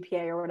scores, the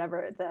GPA, or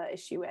whatever the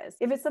issue is.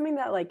 If it's something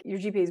that like your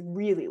GPA is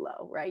really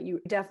low, right,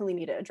 you definitely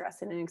need to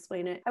address it and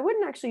explain it. I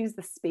wouldn't actually use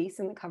the space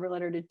in the cover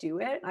letter to do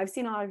it. I've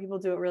seen a lot of people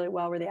do it really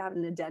well where they have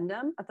an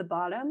addendum at the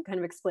bottom, kind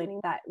of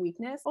explaining that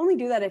weakness. Only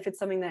do that if it's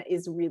something that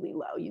is really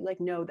low. You like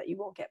know that you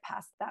won't get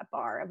past that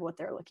bar of what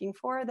they're looking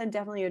for, then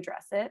definitely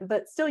address it.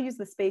 But still use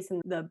the space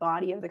in the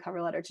body of the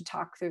cover letter to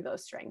talk through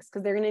those strengths,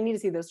 because they're going to need to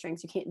see those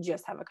strengths. You can't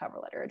just have a cover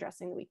letter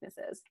addressing the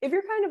weaknesses. If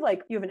you're kind of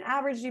like, you have an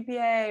average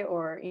GPA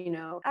or,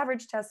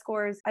 average test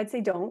scores, I'd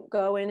say don't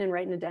go in and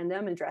write an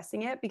addendum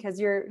addressing it, because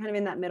you're kind of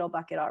in that middle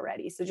bucket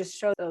already. So just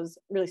show those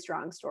really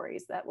strong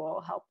stories that will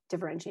help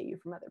differentiate you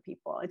from other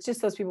people. It's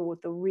just those people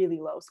with the really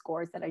low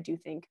scores that I do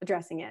think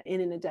addressing it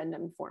in an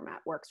addendum format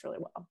works really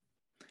well.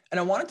 And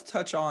I wanted to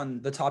touch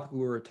on the topic we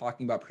were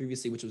talking about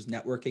previously, which was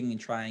networking and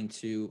trying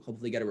to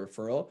hopefully get a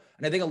referral.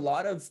 And I think a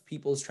lot of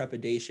people's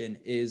trepidation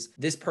is,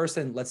 this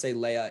person, let's say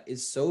Leah,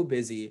 is so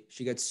busy,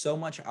 she gets so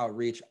much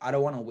outreach, I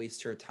don't want to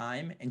waste her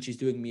time, and she's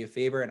doing me a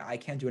favor and I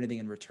can't do anything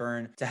in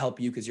return to help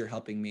you because you're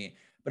helping me.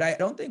 But I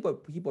don't think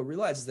what people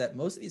realize is that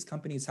most of these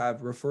companies have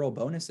referral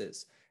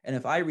bonuses. And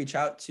if I reach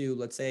out to,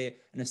 let's say,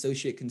 an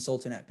associate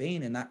consultant at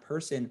Bain, and that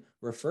person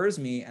refers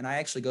me, and I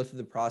actually go through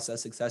the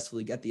process,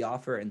 successfully get the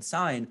offer and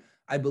sign,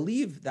 I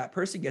believe that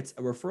person gets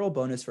a referral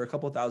bonus for a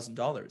couple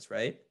 $1,000s,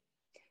 right?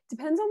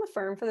 Depends on the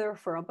firm for the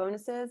referral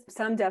bonuses.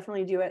 Some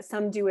definitely do it.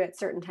 Some do it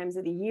certain times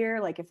of the year,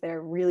 like if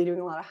they're really doing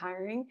a lot of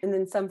hiring. And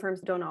then some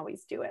firms don't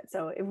always do it.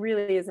 So it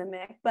really is a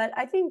mix. But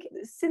I think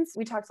since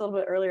we talked a little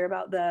bit earlier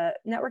about the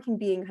networking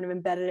being kind of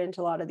embedded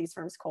into a lot of these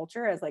firms'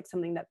 culture as like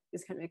something that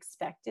is kind of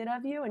expected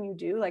of you, and you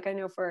do, like I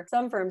know for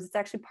some firms, it's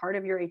actually part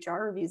of your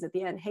HR reviews at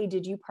the end. Hey,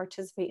 did you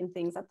participate in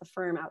things at the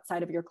firm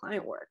outside of your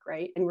client work,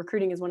 right? And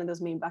recruiting is one of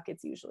those main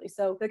buckets usually.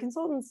 So the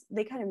consultants,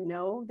 they kind of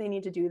know they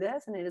need to do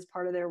this, and it is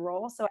part of their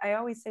role. So I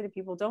always say to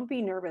people, don't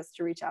be nervous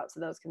to reach out to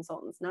those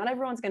consultants. Not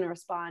everyone's going to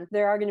respond.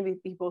 There are going to be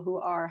people who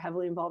are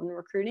heavily involved in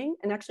recruiting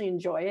and actually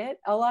enjoy it.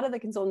 A lot of the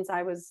consultants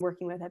I was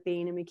working with at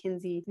Bain and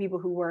McKinsey, people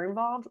who were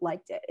involved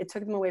liked it. It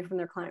took them away from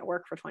their client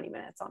work for 20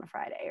 minutes on a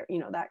Friday,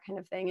 or, that kind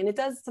of thing. And it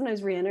does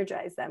sometimes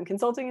re-energize them.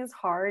 Consulting is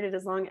hard. It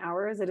is long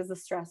hours. It is a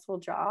stressful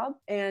job.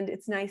 And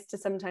it's nice to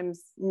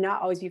sometimes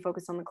not always be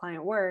focused on the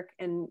client work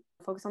and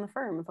focus on the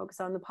firm and focus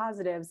on the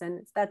positives.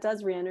 And that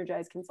does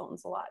re-energize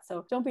consultants a lot.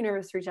 So don't be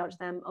nervous to reach out to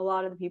them. A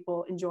lot of the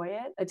people enjoy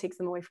it. It takes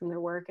them away from their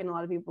work. And a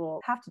lot of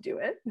people have to do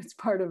it. It's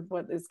part of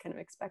what is kind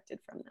of expected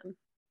from them.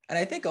 And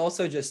I think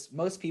also just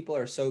most people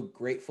are so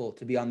grateful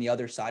to be on the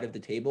other side of the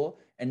table.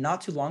 And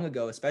not too long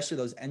ago, especially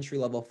those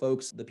entry-level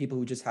folks, the people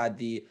who just had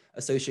the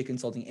associate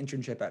consulting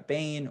internship at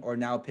Bain, or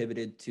now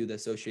pivoted to the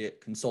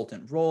associate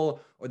consultant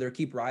role, or they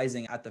keep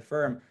rising at the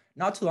firm.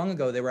 Not too long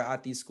ago, they were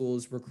at these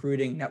schools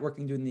recruiting,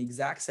 networking, doing the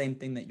exact same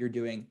thing that you're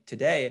doing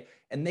today.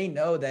 And they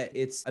know that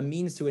it's a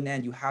means to an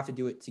end. You have to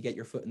do it to get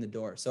your foot in the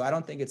door. So I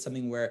don't think it's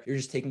something where you're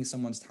just taking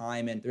someone's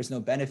time and there's no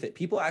benefit.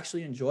 People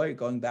actually enjoy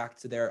going back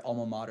to their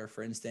alma mater,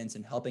 for instance,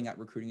 and helping at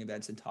recruiting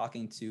events and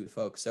talking to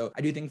folks. So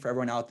I do think for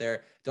everyone out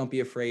there, don't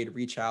be afraid,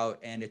 reach out,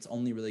 and it's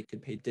only really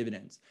could pay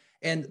dividends.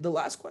 And the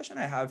last question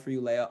I have for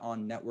you, Leah,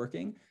 on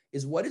networking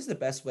is, what is the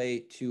best way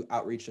to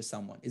outreach to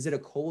someone? Is it a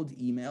cold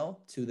email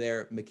to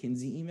their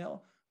McKinsey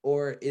email,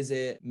 or is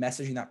it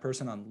messaging that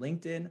person on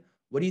LinkedIn?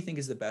 What do you think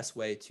is the best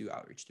way to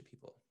outreach to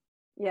people?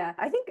 Yeah,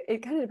 I think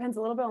it kind of depends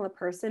a little bit on the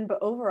person, but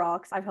overall,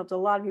 because I've helped a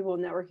lot of people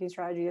with networking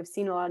strategy, I've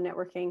seen a lot of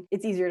networking,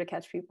 it's easier to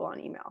catch people on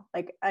email.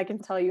 Like I can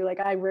tell you,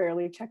 like I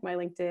rarely check my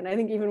LinkedIn. I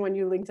think even when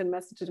you LinkedIn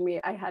messaged me,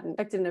 I hadn't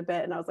checked in a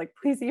bit and I was like,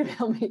 please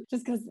email me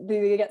just because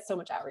they get so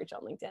much outreach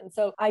on LinkedIn.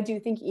 So I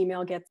do think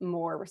email gets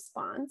more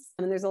response.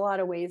 And there's a lot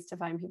of ways to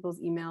find people's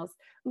emails.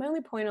 My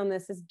only point on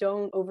this is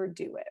don't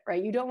overdo it,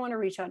 right? You don't want to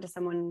reach out to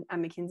someone at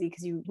McKinsey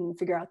because you can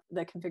figure out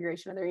the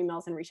configuration of their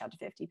emails and reach out to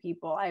 50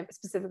 people. I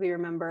specifically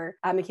remember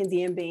at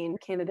McKinsey and Bain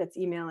candidates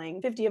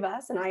emailing 50 of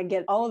us, and I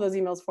get all of those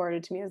emails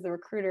forwarded to me as the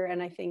recruiter.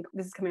 And I think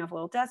this is coming off a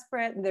little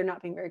desperate. They're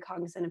not being very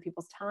cognizant of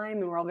people's time,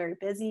 and we're all very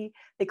busy.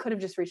 They could have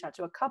just reached out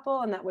to a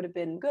couple, and that would have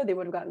been good. They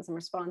would have gotten some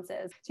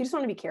responses. So you just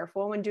want to be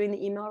careful when doing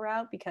the email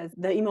route because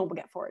the email will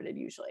get forwarded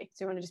usually.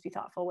 So you want to just be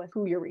thoughtful with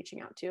who you're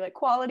reaching out to, like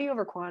quality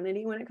over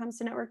quantity when it comes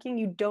to networking.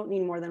 You don't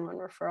need more than one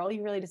referral.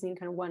 You really just need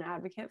kind of one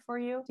advocate for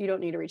you. You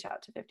don't need to reach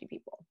out to 50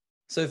 people.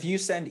 So if you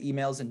send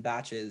emails in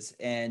batches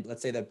and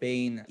let's say the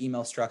Bain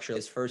email structure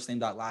is first name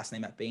dot last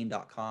name at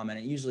bain.com, and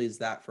it usually is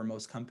that for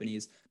most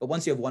companies. But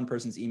once you have one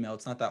person's email,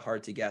 it's not that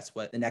hard to guess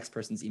what the next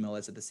person's email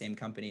is at the same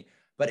company.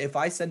 But if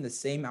I send the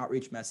same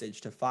outreach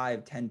message to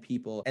 5, 10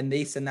 people and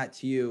they send that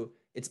to you,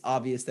 it's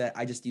obvious that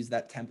I just use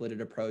that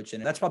templated approach.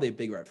 And that's probably a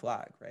big red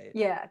flag, right?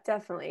 Yeah,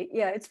 definitely.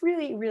 Yeah, it's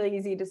really, really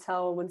easy to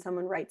tell when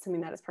someone writes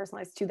something that is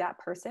personalized to that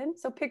person.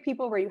 So pick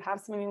people where you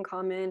have something in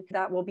common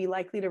that will be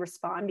likely to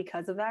respond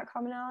because of that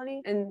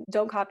commonality. And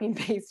don't copy and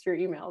paste your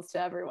emails to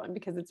everyone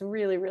because it's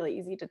really, really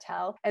easy to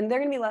tell. And they're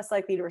going to be less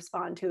likely to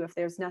respond to if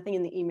there's nothing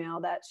in the email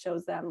that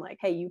shows them like,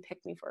 hey, you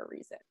picked me for a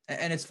reason.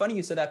 And it's funny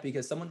you said that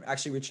because someone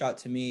actually reached out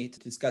to me to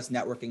discuss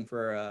networking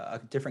for a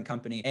different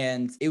company.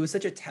 And it was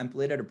such a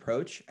templated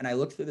approach. And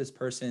I looked through this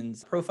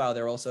person's profile.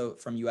 They're also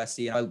from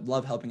USC. And I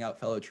love helping out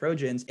fellow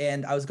Trojans.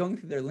 And I was going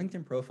through their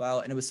LinkedIn profile.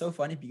 And it was so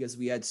funny because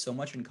we had so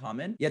much in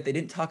common, yet they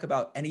didn't talk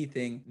about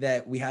anything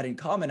that we had in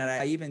common. And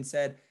I even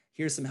said,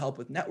 here's some help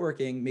with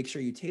networking. Make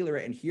sure you tailor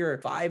it. And here are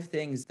 5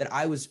 things that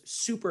I was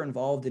super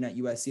involved in at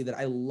USC that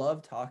I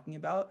love talking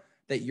about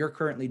that you're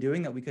currently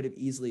doing that we could have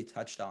easily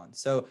touched on.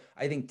 So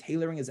I think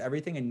tailoring is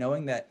everything, and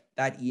knowing that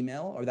that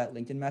email or that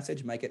LinkedIn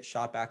message might get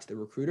shot back to the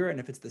recruiter. And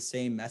if it's the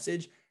same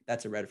message,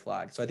 that's a red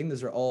flag. So I think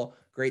those are all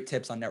great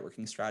tips on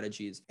networking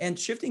strategies. And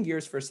shifting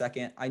gears for a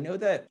second, I know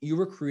that you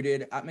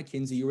recruited at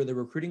McKinsey. You were the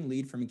recruiting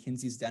lead for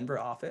McKinsey's Denver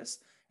office.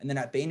 And then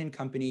at Bain &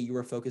 Company, you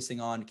were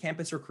focusing on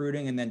campus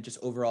recruiting and then just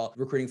overall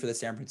recruiting for the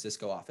San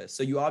Francisco office.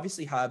 So you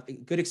obviously have a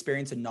good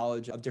experience and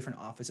knowledge of different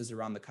offices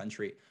around the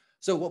country.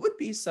 So what would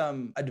be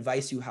some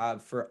advice you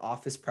have for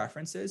office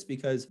preferences?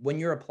 Because when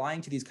you're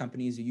applying to these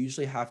companies, you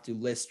usually have to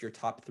list your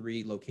top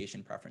 3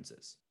 location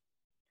preferences.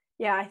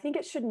 Yeah, I think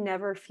it should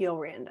never feel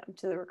random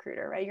to the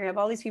recruiter, right? You're gonna have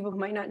all these people who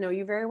might not know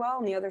you very well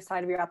on the other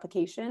side of your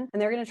application,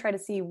 and they're gonna try to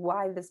see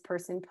why this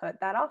person put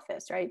that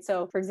office, right?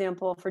 So for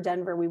example, for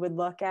Denver, we would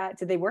look at,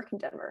 did they work in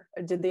Denver?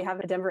 Or did they have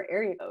a Denver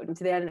area code? Did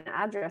they have an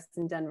address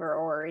in Denver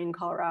or in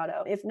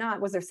Colorado? If not,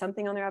 was there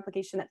something on their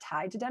application that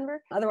tied to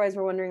Denver? Otherwise,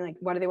 we're wondering like,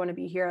 why do they want to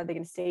be here? Are they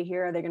gonna stay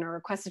here? Are they gonna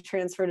request a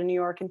transfer to New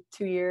York in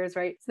 2 years,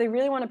 right? So they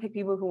really want to pick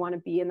people who want to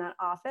be in that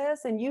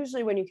office. And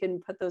usually when you can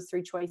put those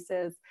 3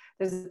 choices,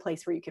 there's a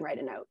place where you can write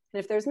a note. And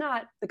if there's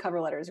not, the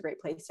cover letter is a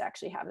great place to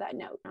actually have that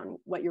note on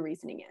what your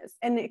reasoning is.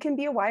 And it can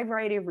be a wide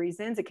variety of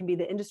reasons. It can be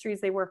the industries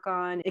they work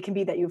on. It can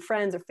be that you have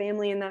friends or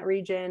family in that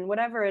region.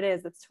 Whatever it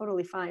is, that's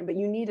totally fine. But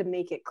you need to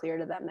make it clear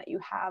to them that you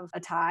have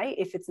a tie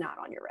if it's not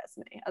on your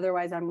resume.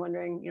 Otherwise, I'm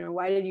wondering,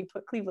 why did you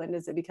put Cleveland?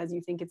 Is it because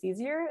you think it's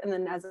easier? And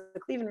then as a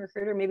Cleveland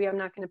recruiter, maybe I'm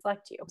not going to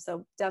select you.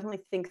 So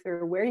definitely think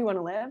through where you want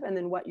to live and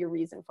then what your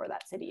reason for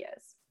that city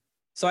is.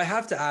 So I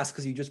have to ask,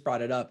 because you just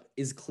brought it up,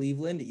 is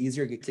Cleveland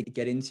easier to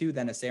get into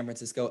than a San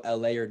Francisco,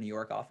 LA, or New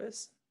York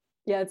office?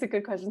 Yeah, it's a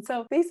good question.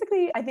 So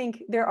basically, I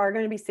think there are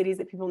going to be cities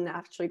that people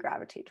naturally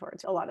gravitate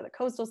towards. A lot of the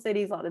coastal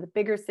cities, a lot of the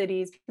bigger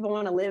cities, people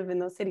want to live in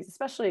those cities,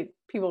 especially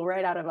people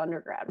right out of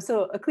undergrad.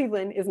 So a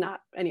Cleveland is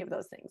not any of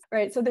those things,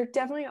 right? So there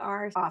definitely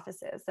are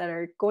offices that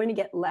are going to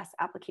get less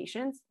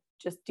applications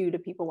just due to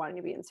people wanting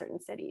to be in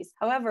certain cities.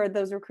 However,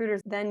 those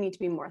recruiters then need to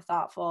be more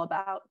thoughtful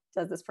about,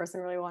 does this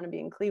person really want to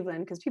be in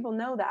Cleveland? Because people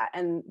know that.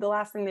 And the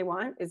last thing they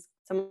want is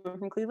someone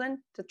from Cleveland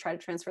to try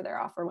to transfer their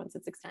offer once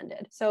it's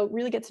extended. So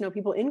really get to know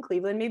people in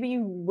Cleveland. Maybe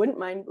you wouldn't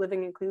mind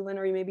living in Cleveland,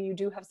 or maybe you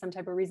do have some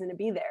type of reason to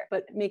be there,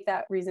 but make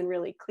that reason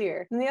really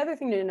clear. And the other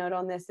thing to note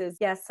on this is,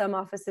 yes, some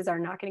offices are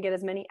not going to get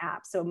as many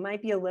apps. So it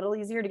might be a little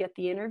easier to get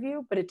the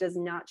interview, but it does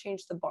not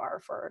change the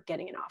bar for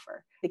getting an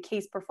offer. The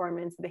case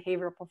performance, the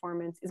behavioral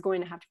performance is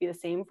going to have to be the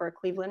same for a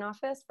Cleveland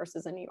office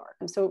versus a New York.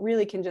 And so it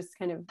really can just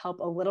kind of help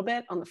a little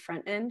bit on the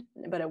front end,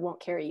 but it won't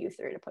carry you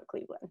through to put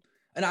Cleveland.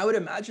 And I would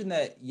imagine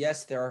that,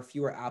 yes, there are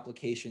fewer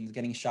applications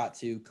getting shot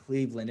to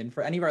Cleveland. And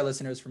for any of our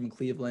listeners from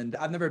Cleveland,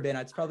 I've never been.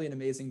 It's probably an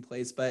amazing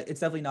place, but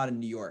it's definitely not in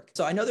New York.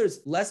 So I know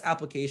there's less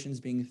applications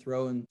being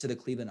thrown to the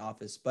Cleveland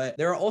office, but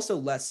there are also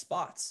less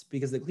spots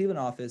because the Cleveland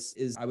office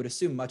is, I would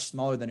assume, much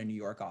smaller than a New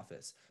York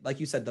office. Like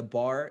you said, the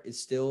bar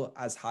is still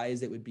as high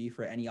as it would be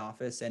for any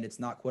office, and it's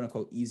not quote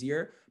unquote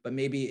easier, but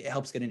maybe it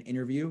helps get an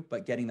interview,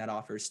 but getting that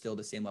offer is still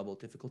the same level of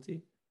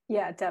difficulty.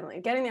 Yeah,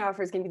 definitely. Getting the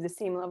offer is going to be the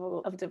same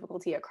level of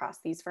difficulty across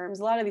these firms.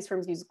 A lot of these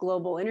firms use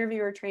global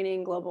interviewer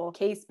training, global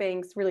case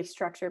banks, really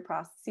structured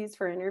processes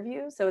for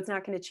interviews. So it's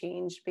not going to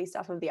change based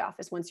off of the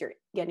office once you're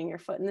getting your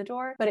foot in the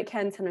door, but it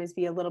can sometimes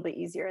be a little bit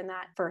easier in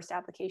that first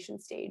application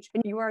stage.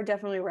 And you are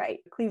definitely right.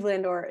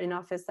 Cleveland or an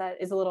office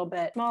that is a little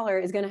bit smaller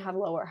is going to have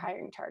lower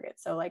hiring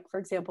targets. So like,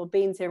 for example,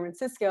 Bain, San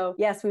Francisco,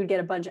 yes, we would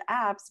get a bunch of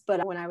apps,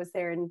 but when I was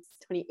there in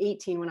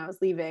 2018, when I was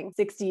leaving,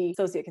 60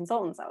 associate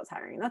consultants I was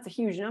hiring. That's a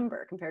huge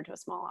number compared to a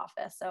small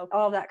office. So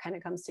all of that kind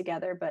of comes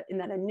together. But in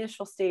that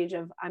initial stage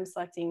of I'm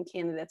selecting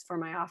candidates for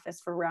my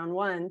office for round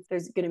one,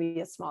 there's going to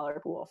be a smaller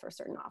pool for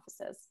certain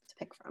offices to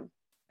pick from.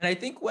 And I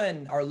think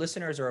when our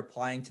listeners are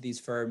applying to these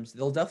firms,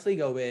 they'll definitely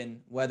go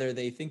in, whether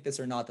they think this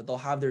or not, that they'll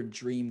have their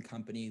dream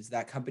companies,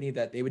 that company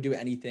that they would do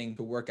anything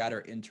to work at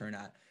or intern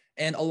at.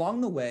 And along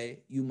the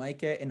way, you might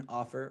get an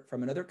offer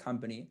from another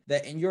company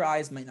that in your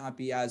eyes might not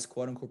be as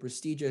quote unquote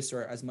prestigious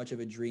or as much of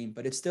a dream,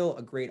 but it's still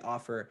a great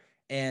offer.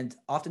 And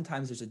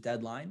oftentimes there's a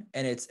deadline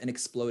and it's an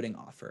exploding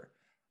offer.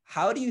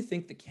 How do you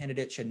think the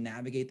candidate should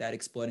navigate that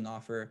exploding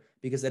offer?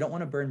 Because they don't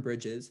want to burn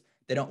bridges.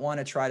 They don't want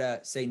to try to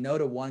say no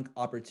to one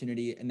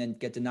opportunity and then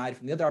get denied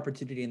from the other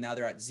opportunity and now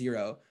they're at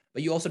zero.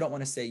 But you also don't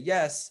want to say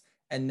yes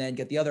and then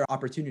get the other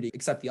opportunity,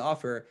 accept the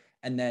offer,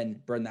 and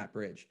then burn that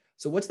bridge.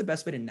 So what's the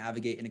best way to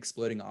navigate an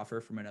exploding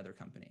offer from another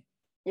company?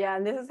 Yeah,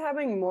 and this is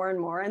happening more and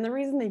more. And the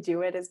reason they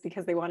do it is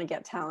because they want to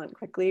get talent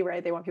quickly,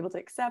 right? They want people to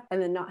accept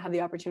and then not have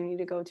the opportunity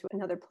to go to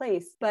another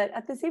place. But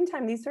at the same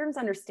time, these firms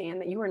understand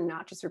that you are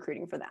not just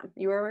recruiting for them.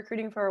 You are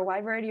recruiting for a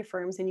wide variety of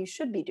firms and you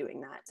should be doing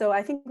that. So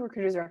I think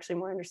recruiters are actually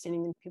more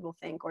understanding than people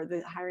think, or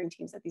the hiring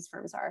teams at these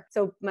firms are.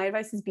 So my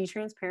advice is be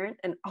transparent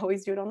and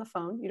always do it on the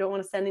phone. You don't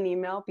want to send an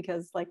email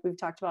because like we've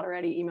talked about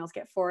already, emails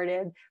get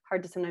forwarded,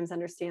 hard to sometimes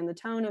understand the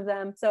tone of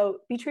them. So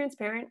be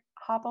transparent.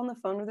 Hop on the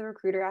phone with a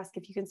recruiter, ask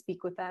if you can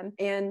speak with them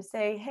and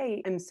say,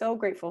 hey, I'm so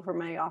grateful for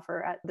my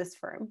offer at this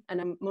firm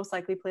and I'm most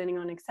likely planning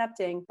on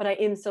accepting, but I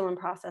am still in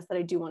process that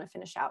I do want to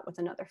finish out with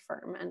another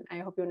firm. And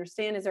I hope you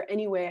understand, is there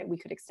any way we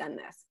could extend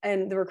this?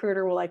 And the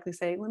recruiter will likely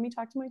say, let me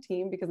talk to my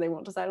team because they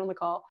won't decide on the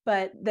call,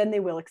 but then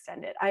they will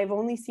extend it. I've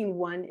only seen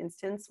one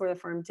instance where the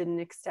firm didn't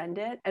extend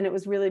it. And it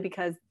was really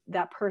because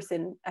that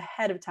person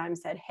ahead of time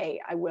said, hey,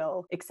 I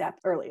will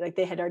accept early. Like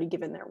they had already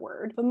given their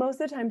word. But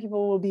most of the time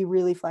people will be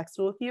really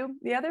flexible with you.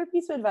 The other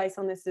piece of advice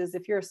on this is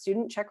if you're a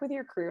student, check with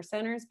your career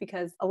centers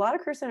because a lot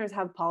of career centers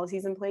have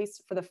policies in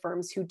place for the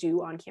firms who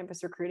do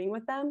on-campus recruiting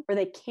with them where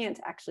they can't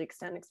actually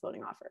extend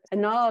exploding offers.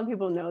 And not a lot of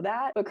people know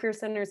that, but career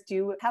centers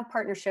do have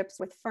partnerships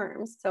with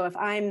firms. So if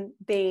I'm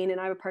Bain and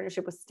I have a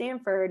partnership with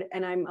Stanford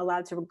and I'm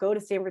allowed to go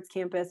to Stanford's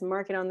campus,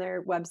 market on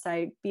their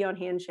website, be on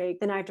Handshake,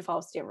 then I have to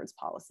follow Stanford's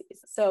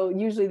policies. So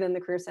usually then the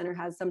career center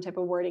has some type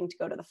of wording to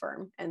go to the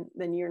firm and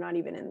then you're not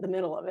even in the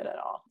middle of it at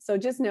all. So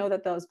just know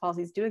that those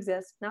policies do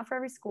exist, not for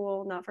every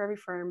school, not for every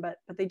firm, but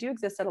they do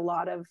exist at a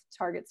lot of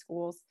target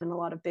schools and a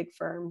lot of big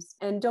firms.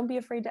 And don't be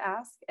afraid to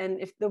ask. And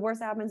if the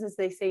worst happens is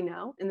they say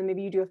no, and then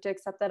maybe you do have to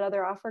accept that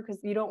other offer because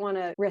you don't want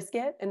to risk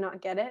it and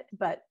not get it,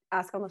 but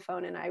ask on the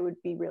phone. And I would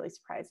be really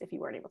surprised if you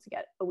weren't able to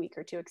get a week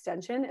or two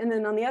extension. And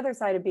then on the other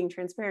side of being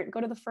transparent,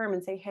 go to the firm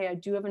and say, hey, I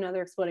do have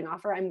another exploding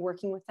offer. I'm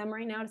working with them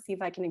right now to see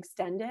if I can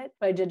extend it.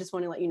 But I did just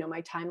want to let you know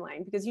my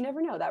timeline because you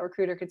never know. That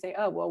recruiter could say,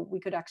 oh, well, we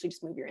could actually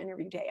just move your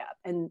interview day up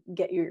and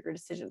get you your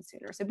decision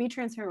sooner. So be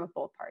transparent with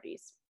both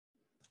parties.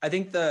 I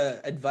think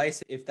the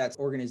advice, if that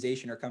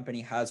organization or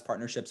company has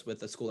partnerships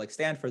with a school like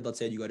Stanford, let's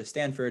say you go to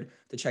Stanford,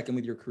 to check in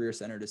with your career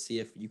center to see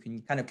if you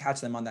can kind of catch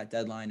them on that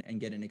deadline and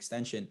get an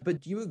extension.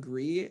 But do you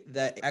agree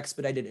that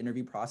expedited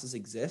interview process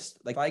exists?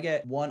 Like if I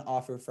get one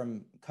offer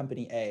from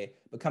company A,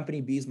 but company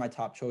B is my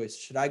top choice,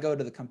 should I go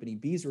to the company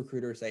B's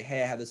recruiter, say,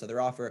 hey, I have this other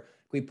offer. Can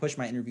we push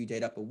my interview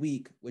date up a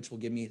week, which will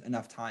give me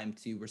enough time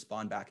to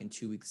respond back in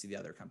 2 weeks to the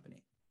other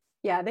company?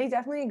 Yeah, they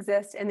definitely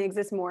exist and they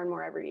exist more and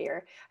more every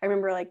year. I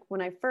remember like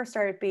when I first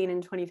started Bain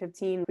in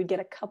 2015, we'd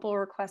get a couple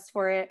requests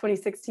for it.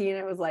 2016,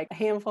 it was like a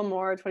handful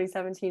more.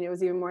 2017, it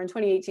was even more. In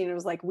 2018, it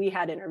was like we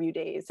had interview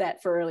days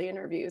set for early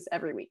interviews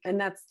every week. And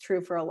that's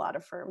true for a lot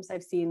of firms.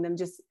 I've seen them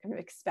just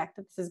expect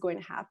that this is going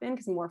to happen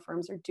because more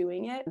firms are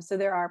doing it. So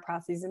there are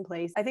processes in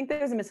place. I think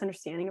there's a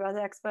misunderstanding about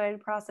the expedited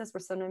process where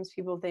sometimes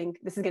people think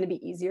this is going to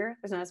be easier.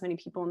 There's not as many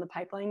people in the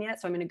pipeline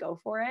yet, so I'm going to go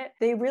for it.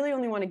 They really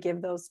only want to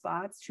give those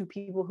spots to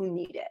people who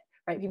need it.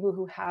 Right? People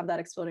who have that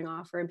exploding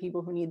offer and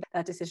people who need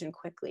that decision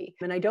quickly.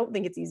 And I don't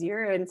think it's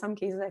easier. In some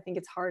cases, I think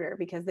it's harder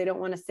because they don't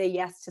want to say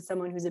yes to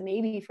someone who's a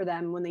maybe for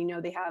them when they know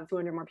they have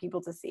 200 more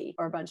people to see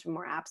or a bunch of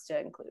more apps to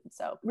include.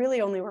 So really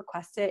only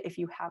request it if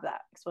you have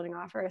that exploding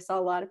offer. I saw a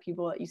lot of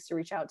people that used to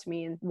reach out to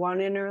me and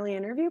wanted an early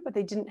interview, but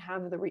they didn't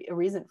have a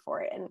reason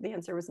for it. And the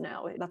answer was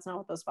no, that's not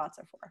what those spots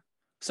are for.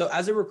 So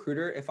as a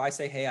recruiter, if I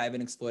say, hey, I have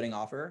an exploding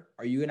offer,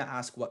 are you going to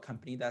ask what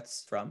company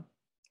that's from?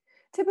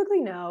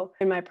 Typically, no.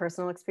 In my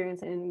personal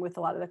experience and with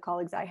a lot of the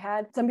colleagues I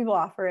had, some people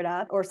offer it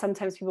up, or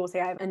sometimes people will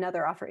say, I have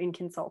another offer in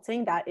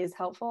consulting. That is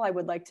helpful. I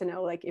would like to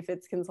know like if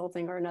it's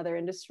consulting or another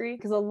industry,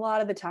 because a lot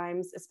of the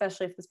times,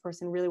 especially if this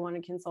person really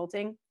wanted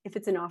consulting, if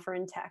it's an offer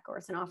in tech or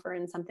it's an offer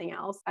in something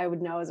else, I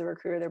would know as a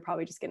recruiter, they're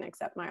probably just going to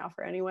accept my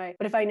offer anyway.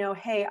 But if I know,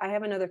 hey, I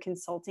have another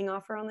consulting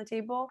offer on the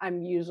table,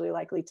 I'm usually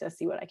likely to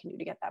see what I can do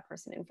to get that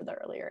person in for the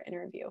earlier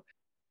interview.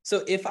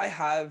 So if I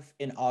have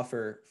an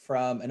offer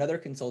from another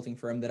consulting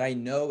firm that I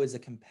know is a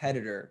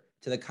competitor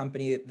to the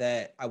company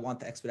that I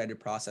want the expedited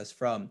process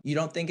from, you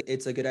don't think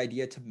it's a good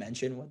idea to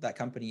mention what that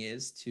company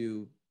is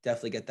to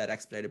definitely get that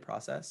expedited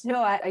process?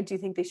 No, I do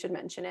think they should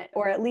mention it,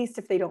 or at least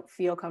if they don't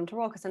feel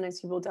comfortable, because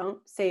sometimes people don't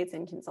say it's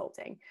in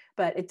consulting,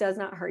 but it does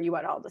not hurt you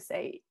at all to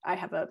say, I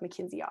have a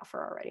McKinsey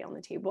offer already on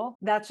the table.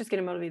 That's just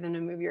going to motivate them to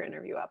move your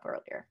interview up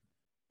earlier.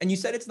 And you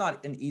said it's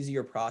not an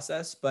easier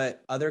process,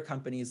 but other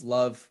companies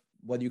love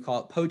whether you call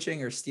it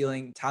poaching or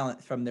stealing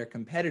talent from their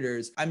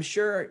competitors. I'm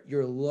sure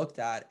you're looked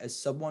at as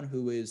someone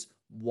who is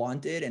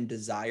wanted and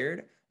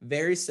desired,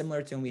 very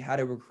similar to when we had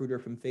a recruiter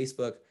from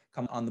Facebook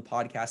come on the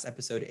podcast,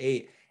 episode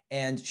 8,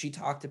 and she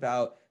talked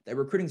about that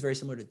recruiting is very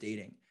similar to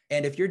dating.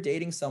 And if you're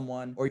dating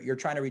someone or you're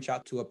trying to reach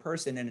out to a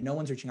person and no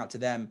one's reaching out to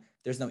them,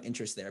 there's no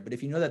interest there. But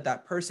if you know that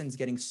that person's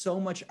getting so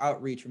much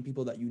outreach from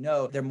people that you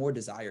know, they're more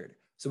desired.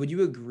 So would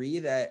you agree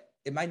that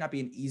it might not be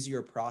an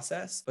easier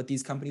process, but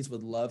these companies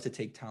would love to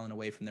take talent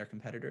away from their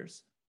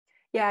competitors?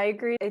 Yeah, I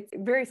agree. It's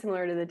very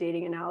similar to the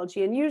dating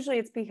analogy. And usually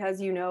it's because,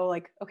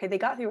 like, okay, they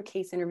got through a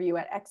case interview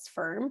at X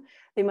firm.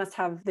 They must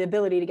have the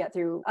ability to get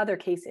through other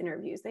case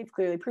interviews. They've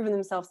clearly proven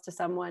themselves to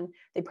someone.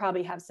 They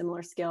probably have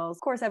similar skills.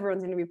 Of course,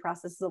 everyone's interview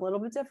process is a little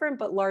bit different,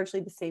 but largely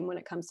the same when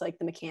it comes to like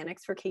the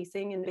mechanics for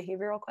casing and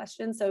behavioral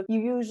questions. So you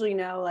usually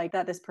know like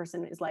that this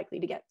person is likely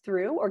to get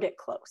through or get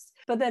close.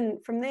 But then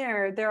from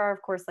there are,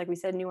 of course, like we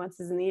said,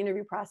 nuances in the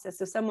interview process.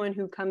 So someone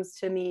who comes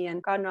to me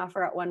and got an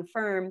offer at one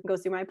firm,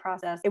 goes through my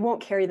process, it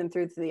won't carry them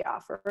through to the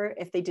offer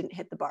if they didn't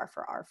hit the bar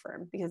for our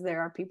firm, because there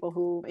are people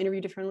who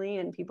interview differently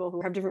and people who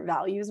have different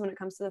values when it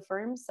comes to the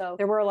firm. So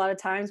there were a lot of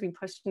times we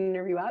pushed an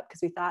interview up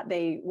because we thought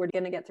they were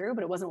going to get through,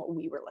 but it wasn't what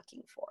we were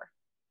looking for.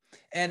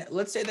 And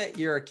let's say that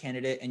you're a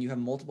candidate and you have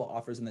multiple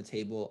offers on the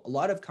table. A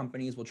lot of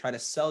companies will try to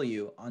sell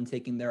you on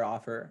taking their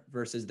offer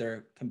versus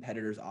their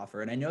competitor's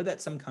offer. And I know that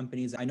some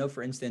companies,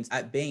 for instance,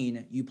 at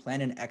Bain, you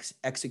plan and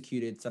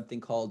executed something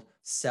called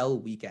sell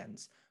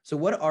weekends. So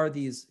what are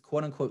these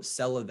quote unquote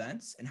sell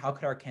events, and how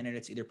could our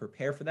candidates either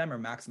prepare for them or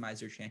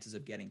maximize their chances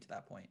of getting to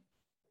that point?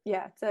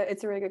 Yeah,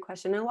 it's a really good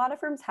question. And a lot of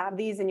firms have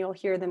these, and you'll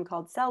hear them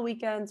called sell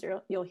weekends,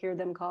 or you'll hear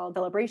them called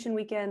celebration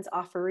weekends,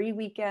 offeree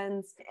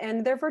weekends.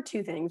 And they're for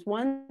two things.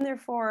 One, they're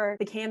for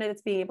the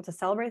candidates being able to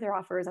celebrate their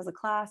offers as a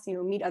class,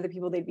 meet other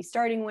people they'd be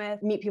starting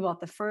with, meet people at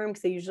the firm,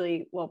 because they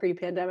usually,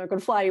 pre-pandemic,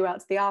 would fly you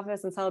out to the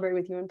office and celebrate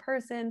with you in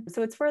person.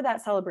 So it's for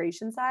that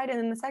celebration side. And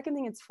then the second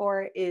thing it's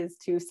for is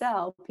to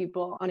sell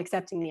people on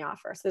accepting the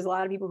offer. So there's a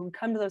lot of people who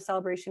come to those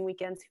celebration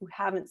weekends who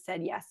haven't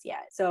said yes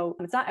yet. So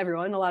it's not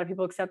everyone. A lot of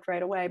people accept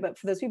right away, but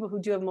for those people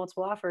who do have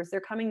multiple offers, they're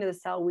coming to the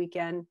sell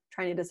weekend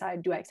trying to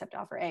decide, do I accept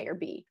offer A or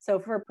B? So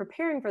for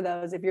preparing for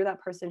those, if you're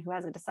that person who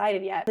hasn't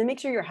decided yet, then make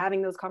sure you're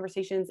having those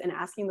conversations and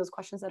asking those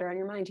questions that are on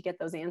your mind to get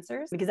those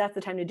answers, because that's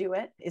the time to do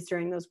it, is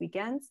during those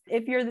weekends.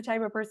 If you're the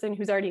type of person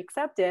who's already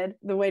accepted,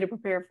 the way to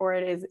prepare for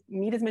it is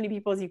meet as many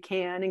people as you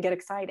can and get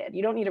excited.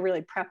 You don't need to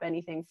really prep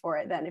anything for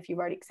it then if you've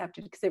already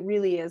accepted, because it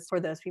really is for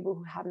those people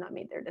who have not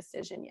made their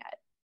decision yet.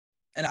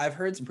 And I've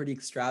heard some pretty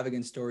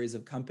extravagant stories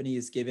of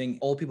companies giving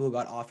old people who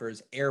got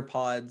offers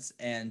AirPods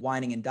and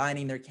wining and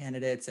dining their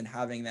candidates and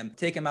having them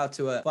take them out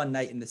to a fun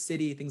night in the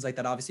city, things like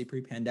that, obviously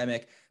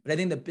pre-pandemic. But I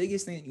think the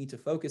biggest thing that you need to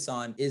focus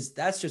on is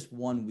that's just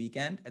one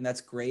weekend, and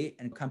that's great.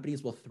 And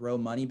companies will throw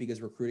money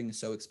because recruiting is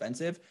so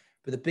expensive.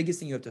 But the biggest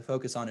thing you have to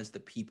focus on is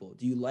the people.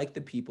 Do you like the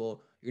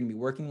people? You're going to be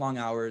working long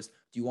hours.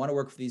 Do you want to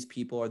work for these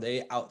people? Are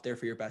they out there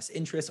for your best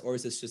interest? Or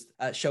is this just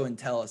a show and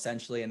tell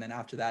essentially? And then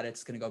after that,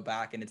 it's going to go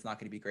back and it's not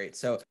going to be great.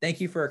 So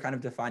thank you for kind of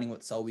defining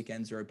what sell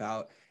weekends are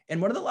about.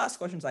 And one of the last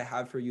questions I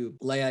have for you,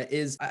 Leah,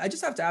 is I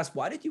just have to ask,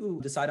 why did you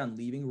decide on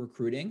leaving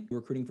recruiting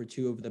for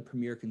two of the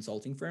premier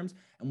consulting firms?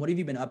 And what have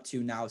you been up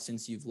to now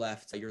since you've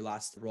left your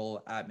last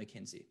role at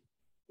McKinsey?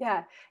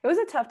 Yeah, it was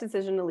a tough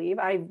decision to leave.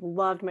 I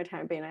loved my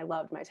time at Bain. I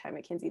loved my time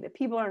at McKinsey. The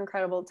people are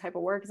incredible. The type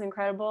of work is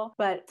incredible.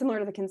 But similar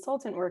to the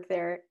consultant work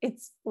there,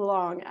 it's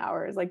long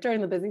hours. Like during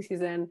the busy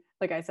season,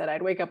 like I said,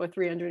 I'd wake up with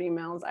 300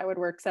 emails. I would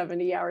work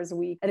 70 hours a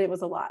week, and it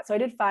was a lot. So I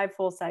did 5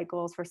 full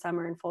cycles for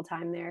summer and full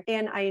time there.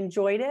 And I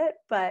enjoyed it,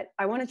 but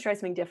I wanted to try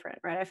something different,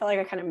 right? I felt like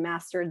I kind of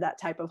mastered that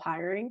type of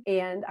hiring,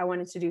 and I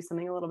wanted to do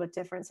something a little bit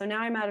different. So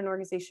now I'm at an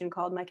organization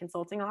called My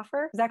Consulting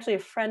Offer. It was actually a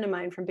friend of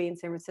mine from Bain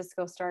San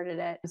Francisco started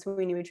it. So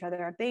we knew each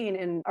other at Bain,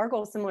 and our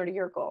goal is similar to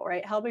your goal,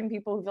 right? Helping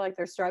people who feel like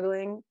they're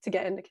struggling to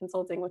get into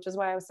consulting, which is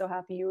why I was so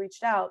happy you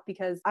reached out,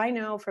 because I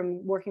know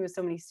from working with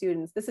so many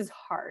students, this is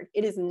hard.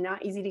 It is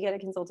not easy to get a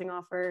consulting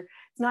offer.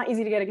 It's not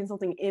easy to get a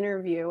consulting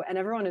interview, and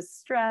everyone is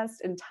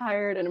stressed and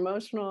tired and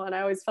emotional. And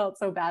I always felt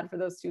so bad for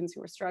those students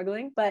who were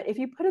struggling. But if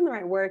you put in the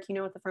right work, you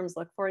know what the firms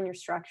look for, and you're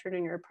structured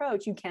in your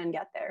approach, you can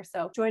get there.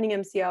 So joining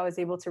MCO, I was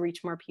able to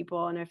reach more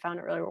people, and I found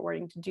it really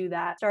rewarding to do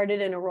that.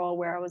 Started in a role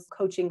where I was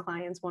coaching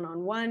clients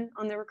one-on-one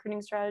on their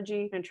recruiting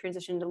strategy, and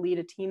transitioned to lead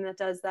a team that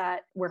does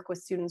that, work with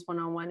students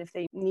one-on-one if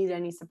they need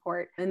any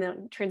support, and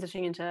then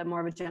transitioning into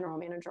more of a general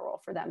manager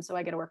role for them. So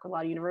I get to work with a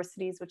lot of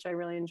universities, which I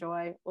really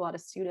enjoy, a lot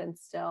of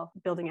students still,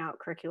 building out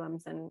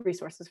curriculums and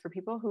resources for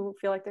people who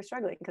feel like they're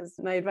struggling. Because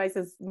my advice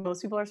is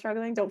most people are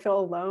struggling. Don't feel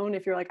alone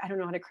if you're like, I don't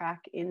know how to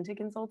crack into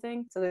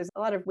consulting. So there's a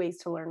lot of ways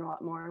to learn a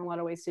lot more and a lot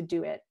of ways to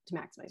do it to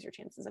maximize your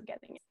chances of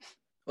getting it.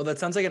 Well, that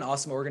sounds like an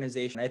awesome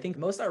organization. I think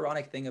the most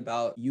ironic thing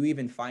about you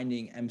even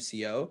finding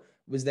MCO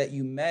was that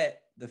you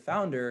met the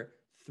founder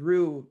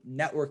through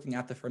networking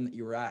at the firm that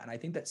you were at. And I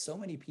think that so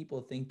many people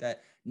think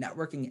that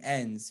networking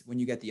ends when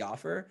you get the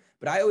offer.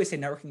 But I always say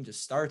networking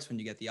just starts when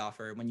you get the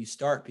offer, when you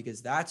start,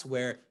 because that's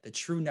where the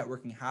true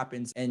networking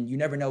happens. And you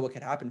never know what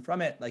could happen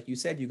from it. Like you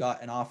said, you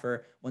got an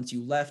offer once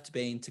you left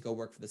Bain to go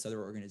work for this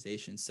other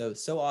organization. So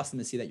awesome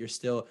to see that you're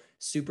still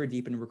super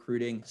deep in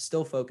recruiting,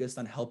 still focused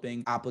on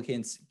helping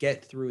applicants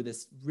get through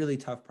this really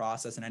tough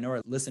process. And I know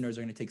our listeners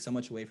are going to take so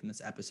much away from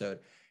this episode.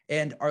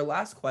 And our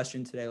last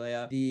question today,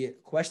 Leah, the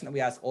question that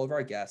we ask all of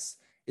our guests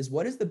is,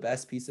 what is the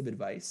best piece of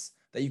advice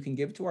that you can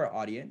give to our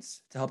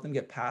audience to help them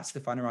get past the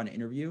final round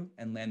interview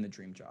and land the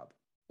dream job?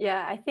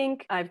 Yeah, I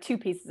think I have two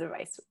pieces of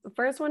advice. The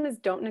first one is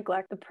don't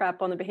neglect the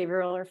prep on the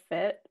behavioral or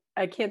fit.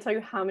 I can't tell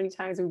you how many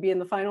times we'd be in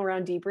the final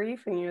round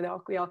debrief and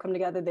we all come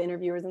together, the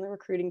interviewers and the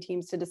recruiting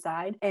teams, to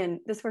decide. And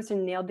this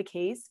person nailed the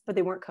case, but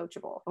they weren't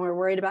coachable. And we're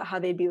worried about how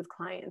they'd be with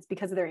clients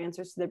because of their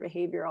answers to their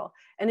behavioral.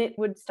 And it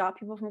would stop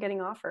people from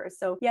getting offers.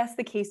 So yes,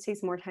 the case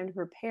takes more time to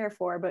prepare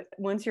for, but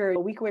once you're a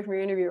week away from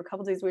your interview, or a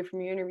couple days away from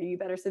your interview, you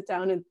better sit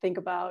down and think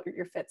about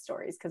your fit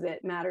stories because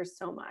it matters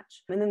so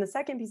much. And then the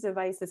second piece of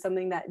advice is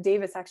something that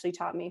Davis actually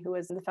taught me, who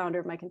was the founder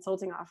of my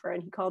consulting offer,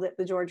 and he called it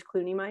the George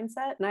Clooney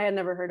mindset. And I had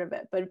never heard of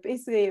it, but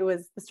basically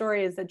the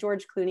story is that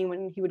George Clooney,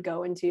 when he would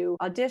go into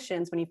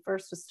auditions, when he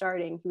first was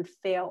starting, he would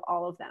fail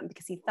all of them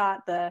because he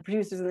thought the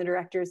producers and the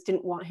directors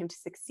didn't want him to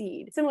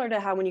succeed. Similar to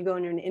how when you go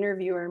into an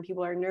interviewer and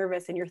people are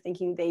nervous and you're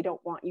thinking they don't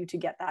want you to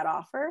get that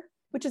offer,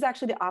 which is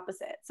actually the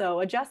opposite. So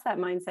adjust that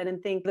mindset and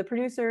think the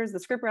producers, the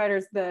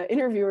scriptwriters, the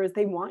interviewers,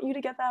 they want you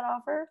to get that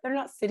offer. They're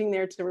not sitting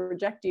there to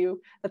reject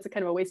you. That's a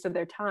kind of a waste of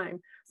their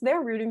time. So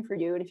they're rooting for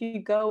you. And if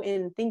you go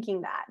in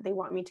thinking that they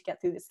want me to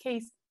get through this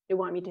case, they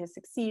want me to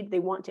succeed, they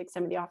want to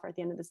extend me the offer at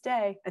the end of this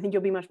day, I think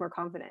you'll be much more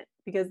confident,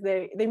 because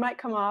they might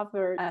come off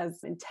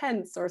as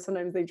intense, or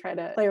sometimes they try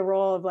to play a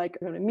role of like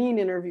a mean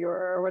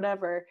interviewer or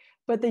whatever,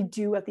 but they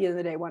do at the end of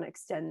the day want to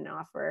extend an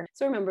offer.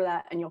 So remember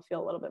that, and you'll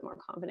feel a little bit more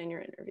confident in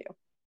your interview.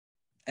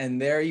 And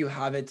there you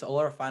have it, to all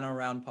our final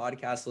round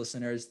podcast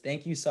listeners.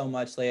 Thank you so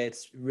much, Leah.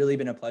 It's really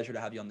been a pleasure to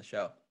have you on the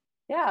show.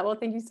 Yeah, well,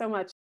 thank you so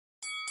much.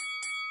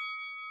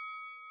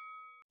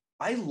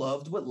 I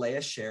loved what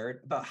Leah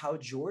shared about how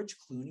George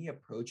Clooney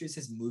approaches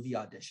his movie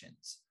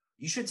auditions.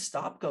 You should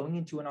stop going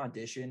into an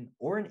audition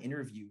or an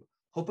interview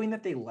hoping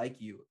that they like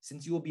you,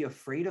 since you will be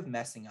afraid of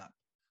messing up.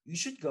 You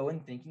should go in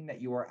thinking that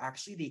you are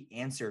actually the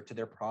answer to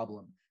their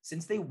problem,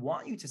 since they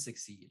want you to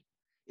succeed.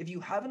 If you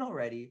haven't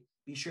already,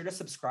 be sure to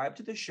subscribe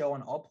to the show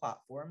on all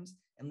platforms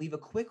and leave a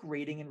quick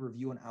rating and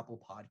review on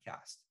Apple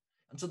Podcasts.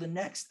 Until the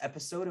next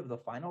episode of The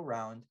Final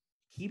Round,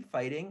 keep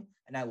fighting,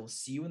 and I will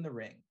see you in the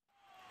ring.